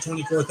forward to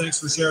 2024. Thanks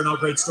for sharing all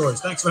great stories.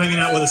 Thanks for hanging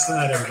out with us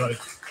tonight, everybody.